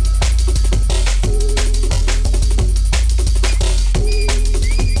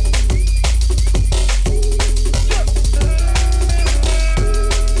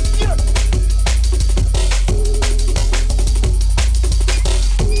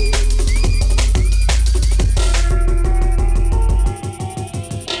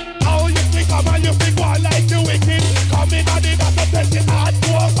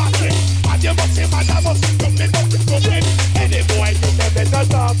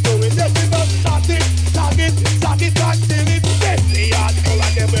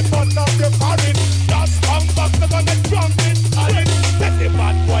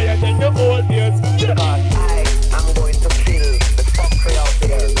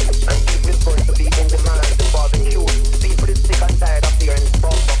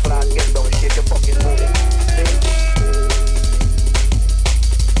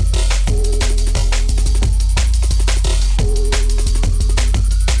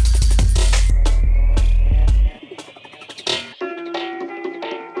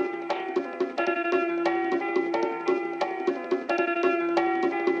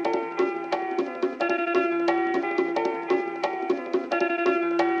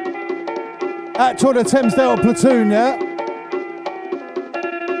 Out to the Thames platoon, yeah?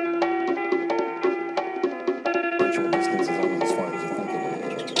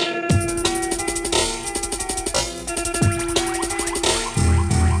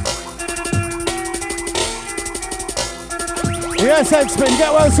 Yes, Ed Spin,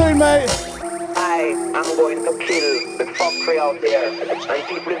 get well soon, mate. I'm going to kill the fuckery out there, and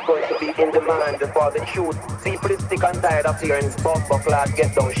people is going to be in demand for the truth. People is sick and tired of hearing Bumbo Class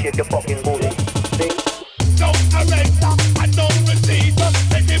get down, shake your fucking booty. Don't surrender and don't receive.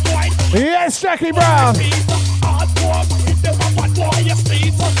 Any boy. Yes, Jackie Brown. Hardcore, if they want one boy, you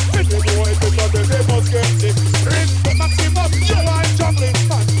see. Any boy, because they must get sick. Ring the maximum, you are juggling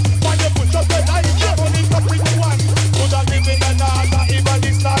man. When you push up your life, you're only copying one. Could I live in another, even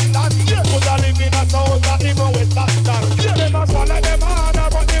this land? Could I live in a south, or even west land? They must swallow them harder,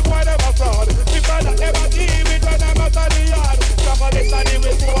 but the boy never fraud. The brother never deal with when I'm out of the yard. Cover this and the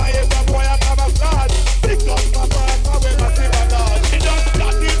way to I am a boy, I come a fraud. Big gun, papa, I will not see my dog. He don't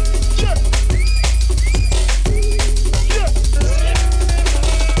got it.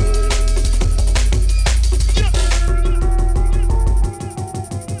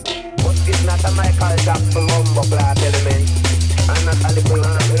 Michael Jackson, Bumbo Class Elements. I'm not a little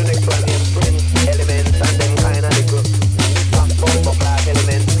man with the next one named Prince Elements and them kind of little Bumbo Class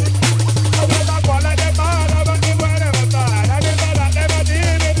Elements.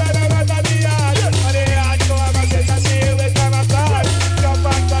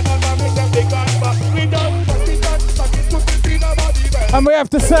 And we have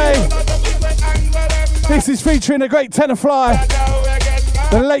to say, This is featuring the great tenor fly,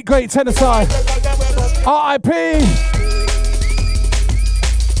 the late great tenor side. RIP.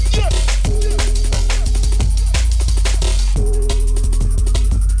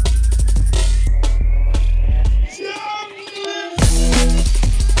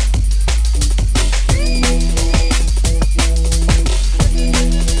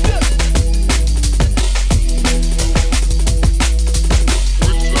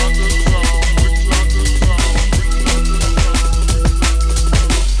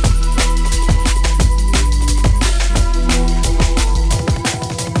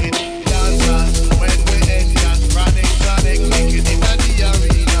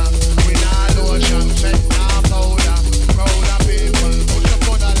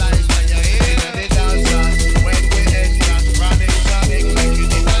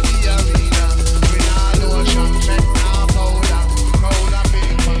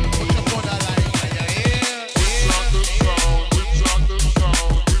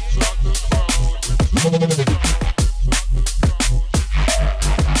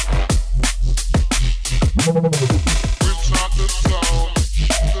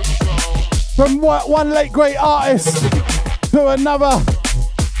 From one late great artist to another,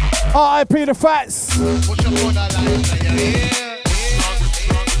 RIP the Fats.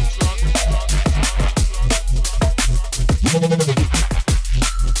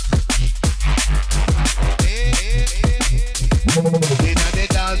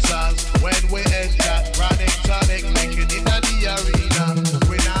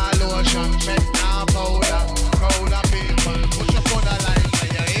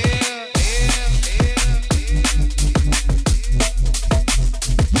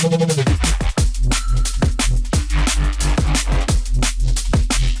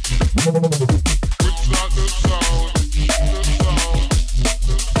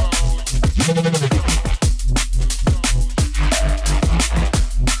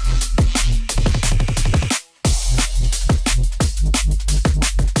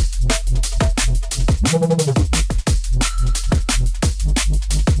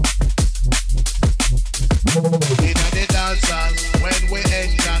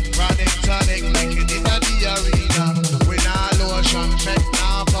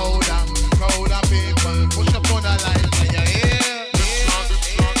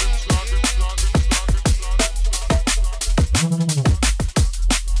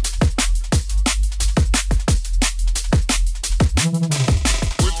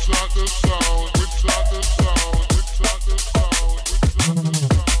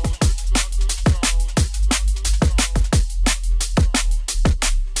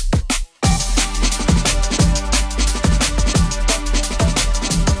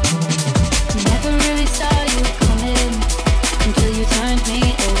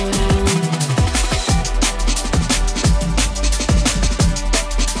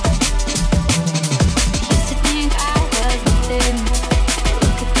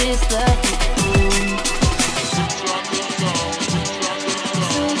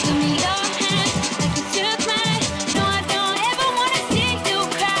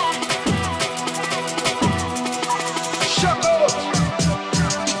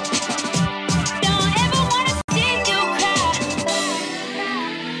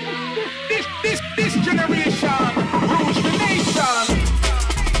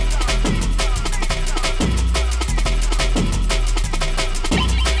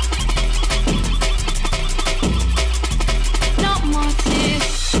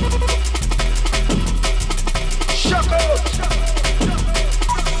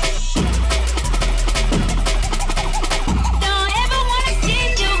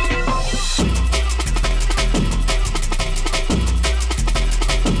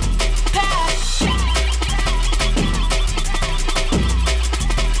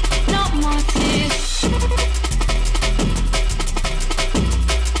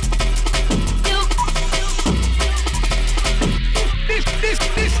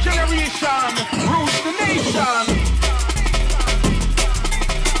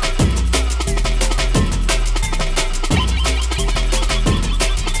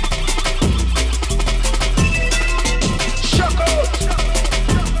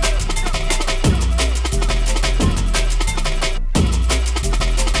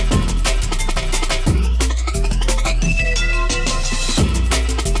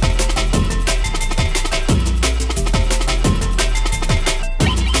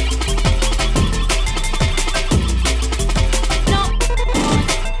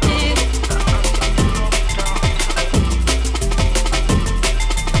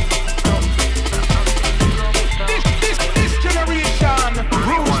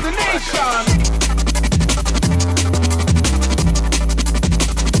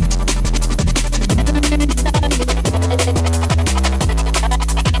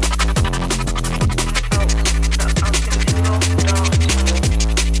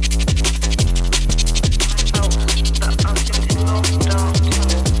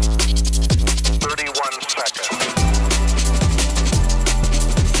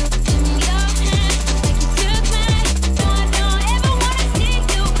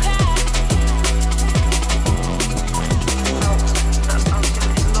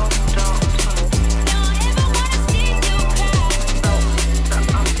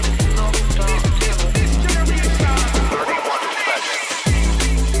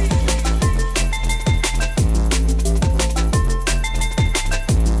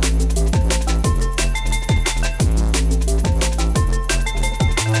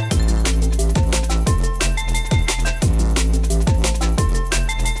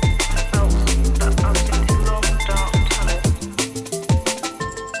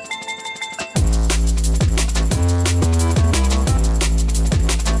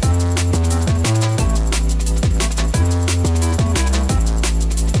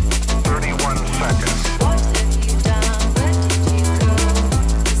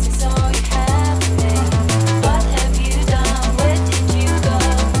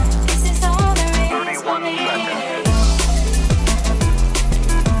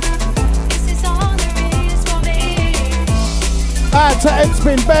 Out to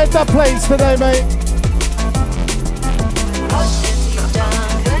Edspin, bed the plates today, mate.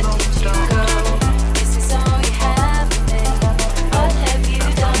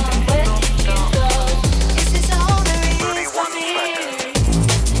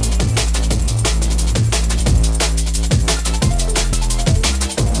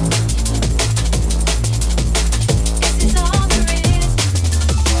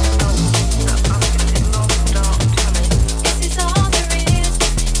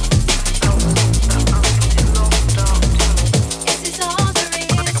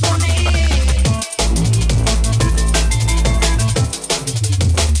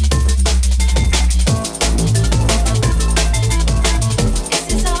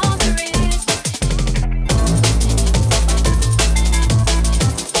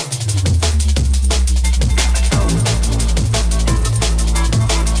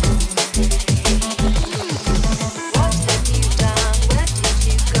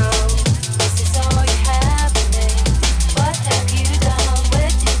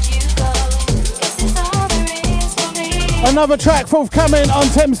 Another track forthcoming on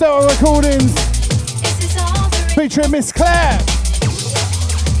Thames Delta Recordings, featuring Miss Claire.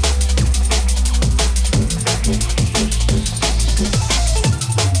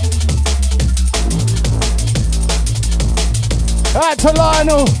 Out to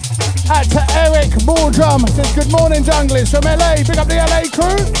Lionel, out to Eric Moordrum, says good morning junglers from LA, big up the LA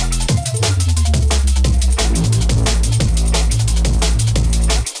crew.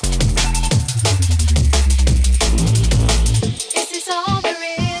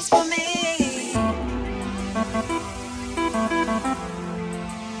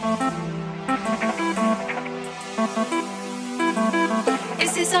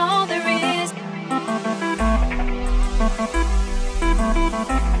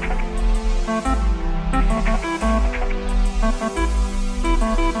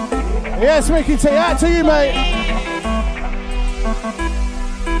 Yes, Mickey T, out to you, mate.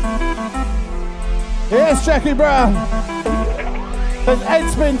 Yes, Jackie Brown. There's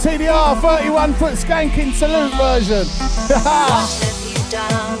Edspin TDR 31-foot skanking salute version. What have you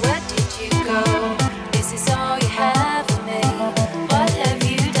done? Where did you go? This is all you have for me. What have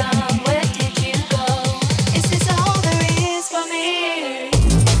you done? Where did you go? Is this all there is for me?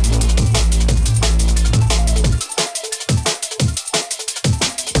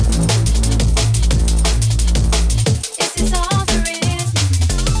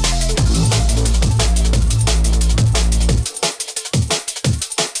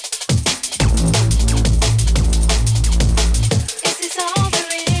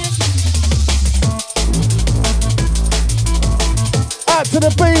 To the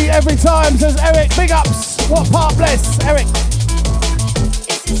beat every time, says Eric. Big ups. What part bless, Eric?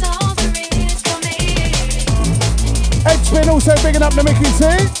 Edspin also bigging up the Mickey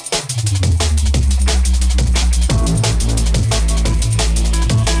T.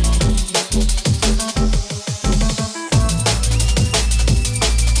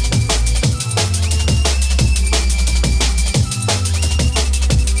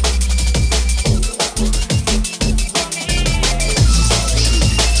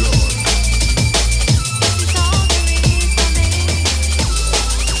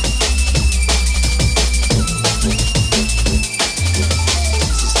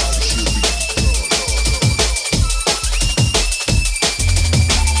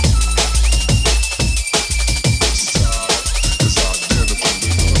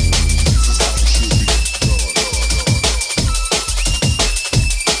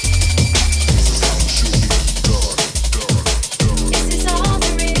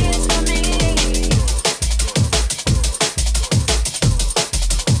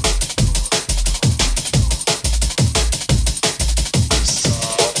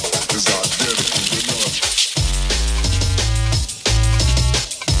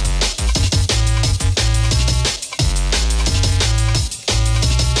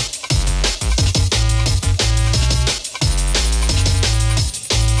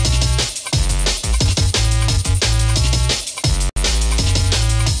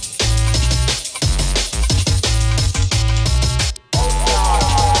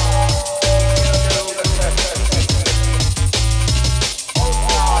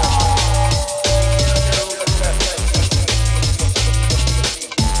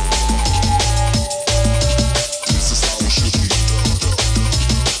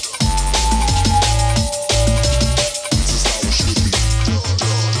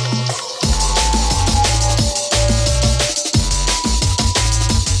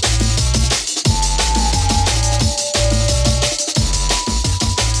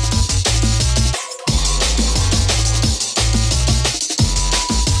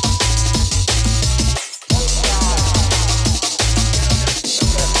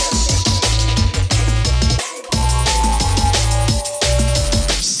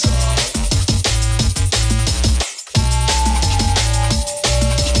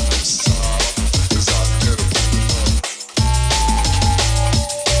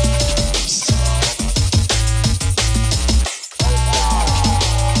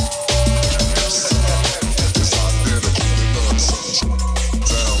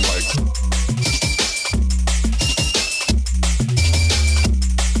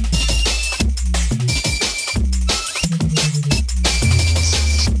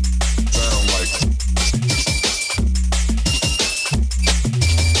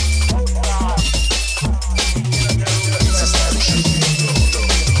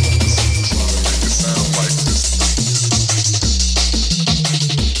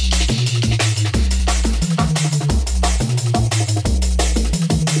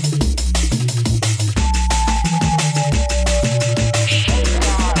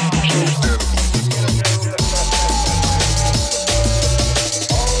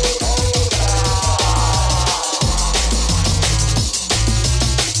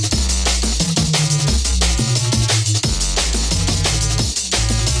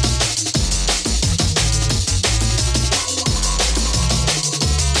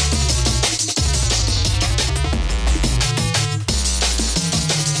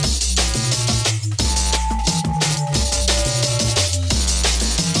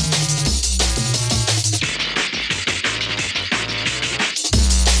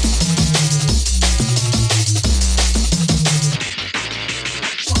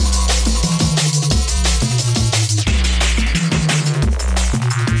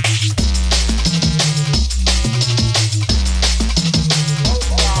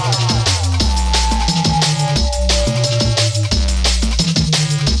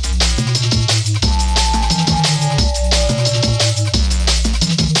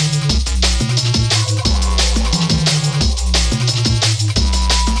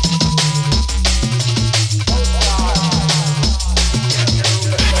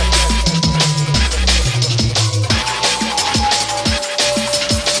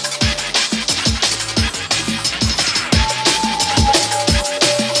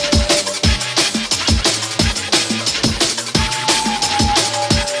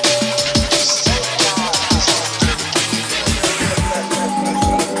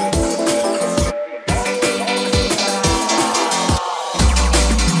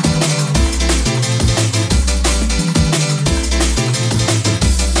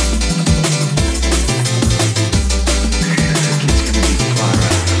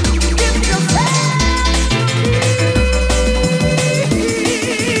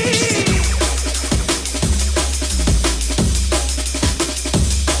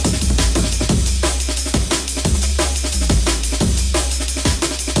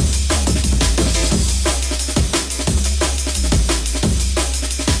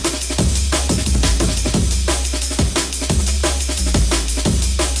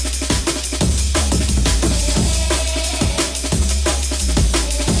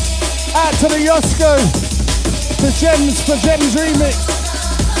 Yosko. The Gems for Gems remix.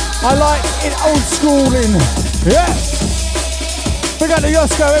 I like it old schooling. Yeah. We got the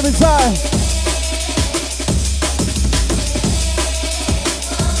Yosko every time.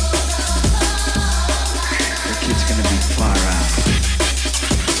 The kid's gonna be far out.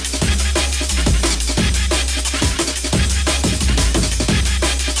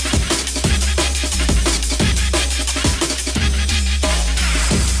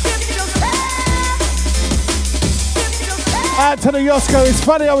 Out to the Yosko. It's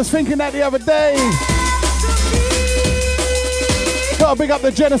funny, I was thinking that the other day. Gotta big up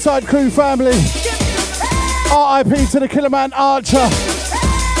the Genocide Crew family. RIP to the Killerman Archer.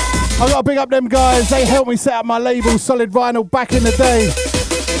 I gotta big up them guys. They helped me set up my label, Solid Vinyl, back in the day.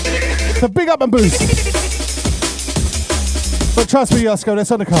 So big up and boost. But trust me, Yosko,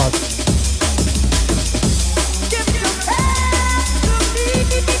 that's on the cards.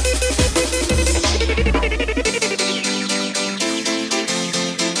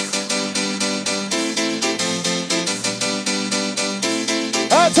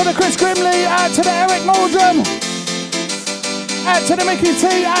 Out to the Chris Grimley, out to the Eric Maldrum, out to the Mickey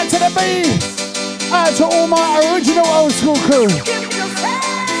T, out to the B, out to all my original old school crew.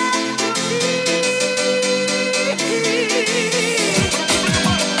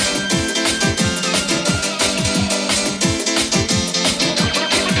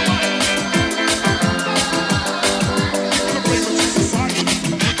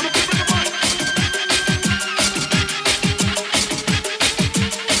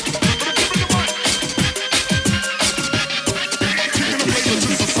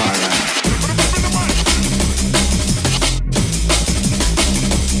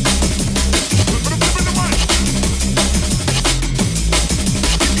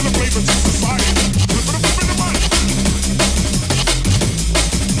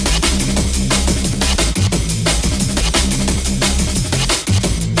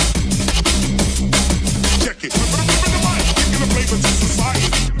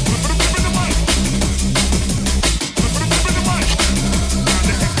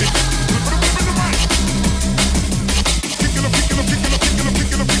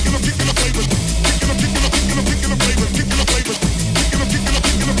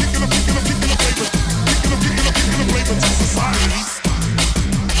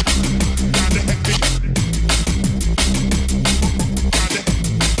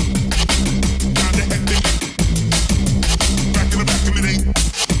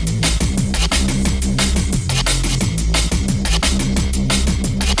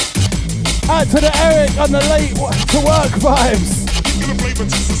 To the Eric on the late to work vibes.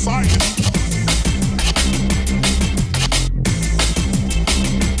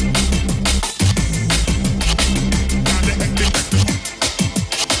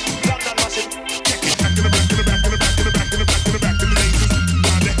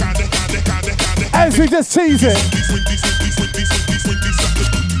 As we just tease it.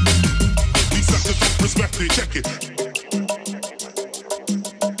 Check it.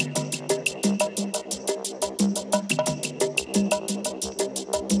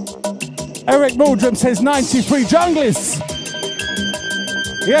 Eric Maldrum says 93 junglers.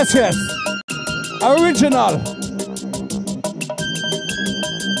 Yes, yes. Original.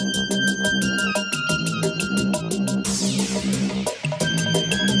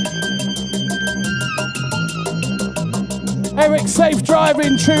 Eric, safe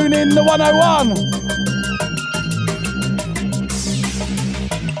driving, tune in the 101.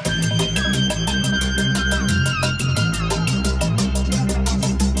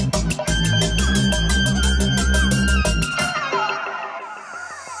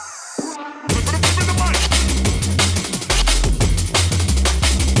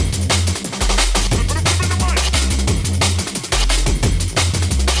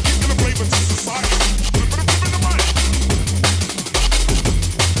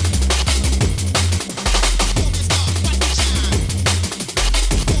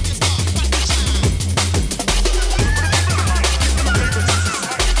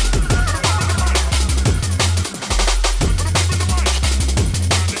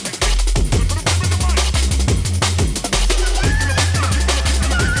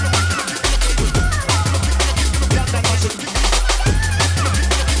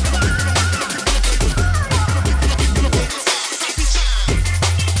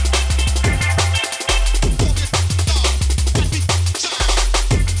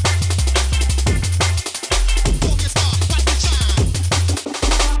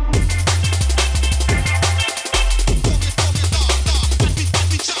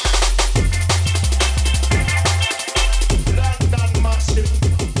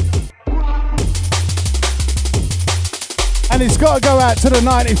 out to the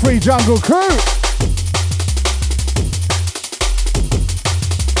 93 Jungle crew.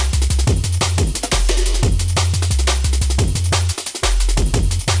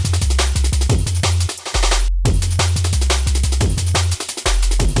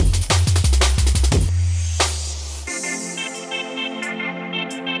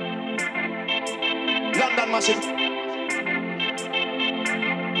 London massive.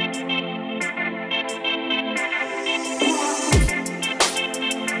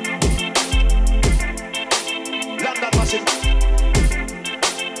 London massive.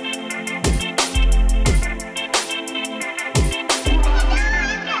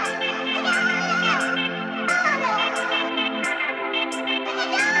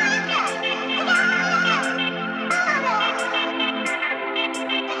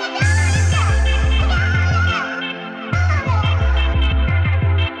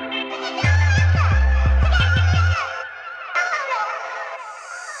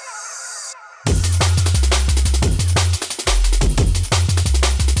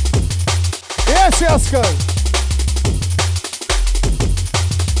 Let's go.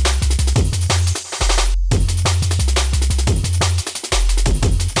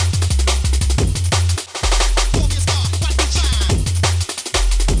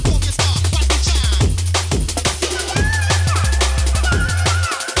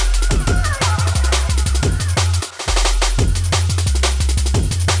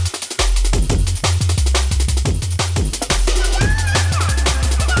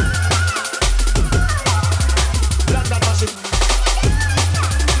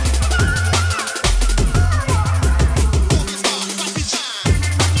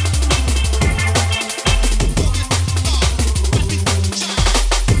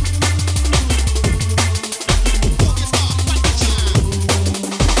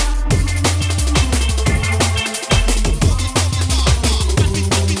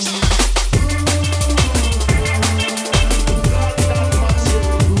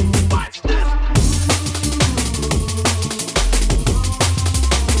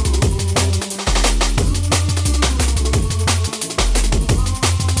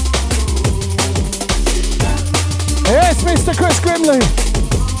 Mr. Chris Grimley.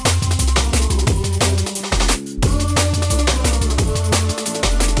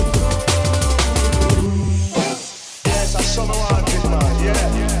 Yes, I saw my artist, man.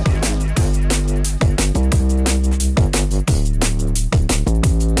 Yeah.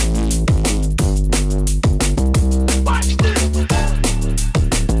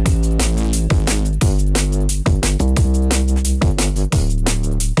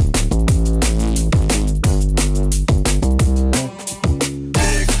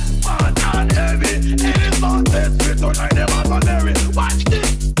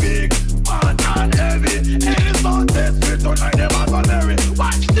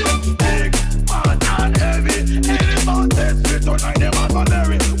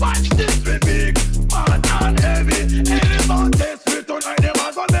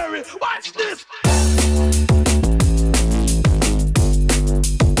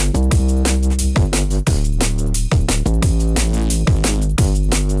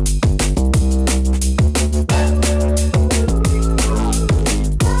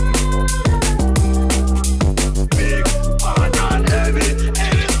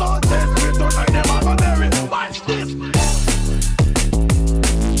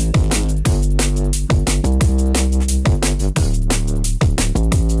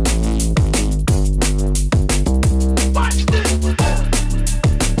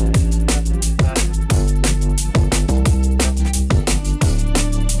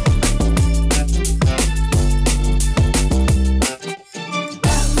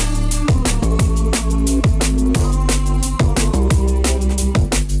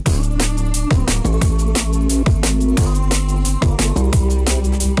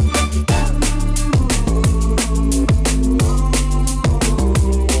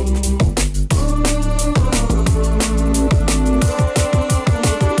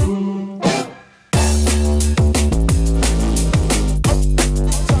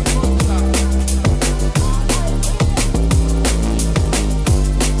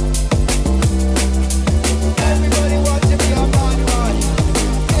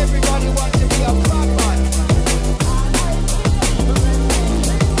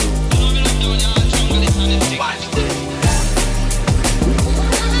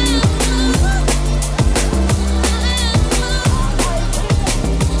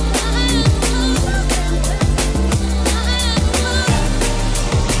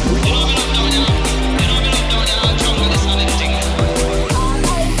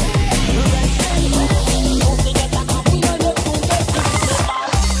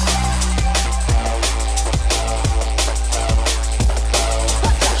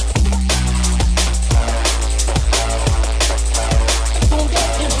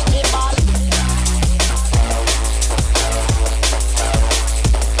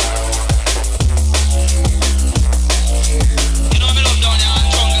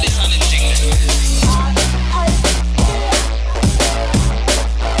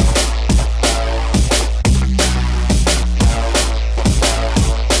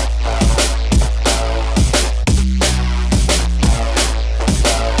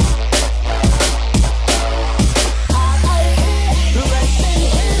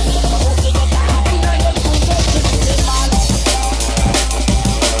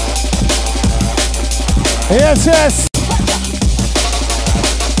 Yes, yes.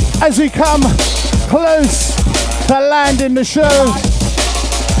 As we come close to landing the show,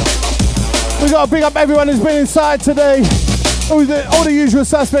 we got to big up everyone who's been inside today. All the usual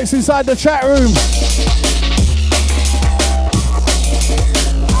suspects inside the chat room.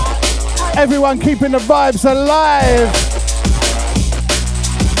 Everyone keeping the vibes alive.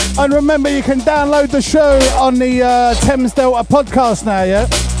 And remember, you can download the show on the Thames Delta podcast now, yeah?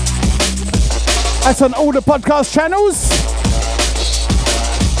 That's on all the podcast channels.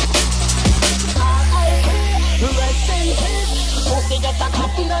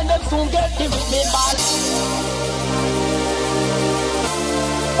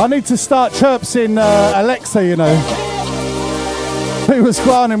 I need to start chirps in Alexa, you know. Who was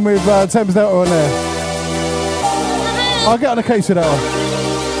squanning with Thames Delta on there? I'll get on the case with that one.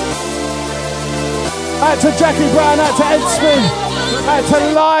 Out to Jackie Brown, out to Ed Smith, out to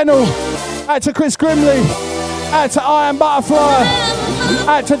Lionel, out to Chris Grimley, out to Iron Butterfly,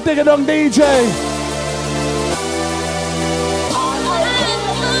 out to Digger Dong DJ.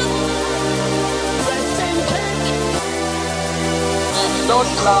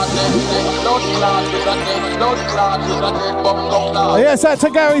 Yes, out to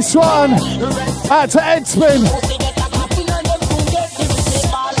Gary Swan, out to Ed Spin.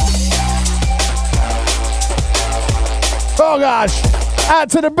 Oh gosh, out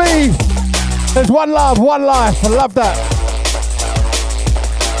to the B. There's one love, one life. I love that.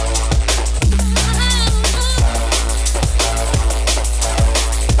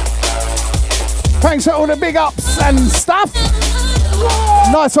 Thanks for all the big ups and stuff.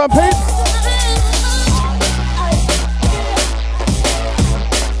 Nice one, Pete.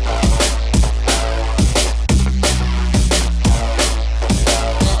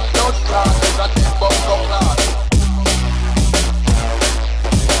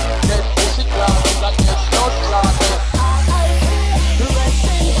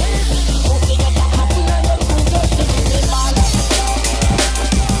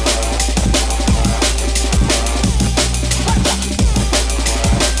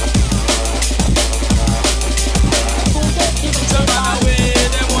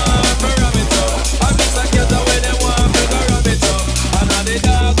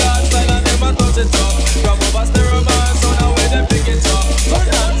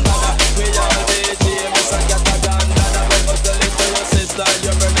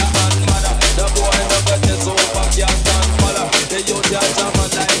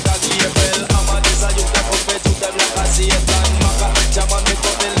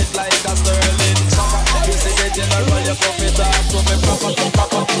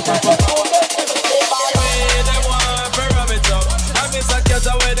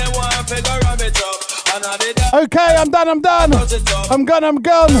 Okay, I'm done. I'm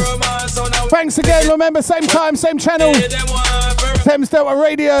gone. Thanks again. Remember, same time, same channel. Thames Delta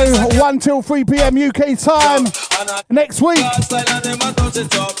Radio, 1 till 3 p.m. UK time. Next week.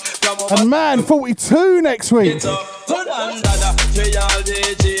 And man, 42 next week.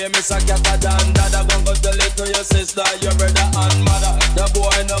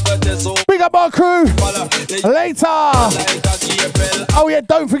 Big up our crew. Later. Oh yeah,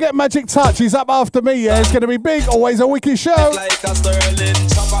 don't forget Magic Touch. He's up after me, yeah. It's going to be big. Always a wicked show.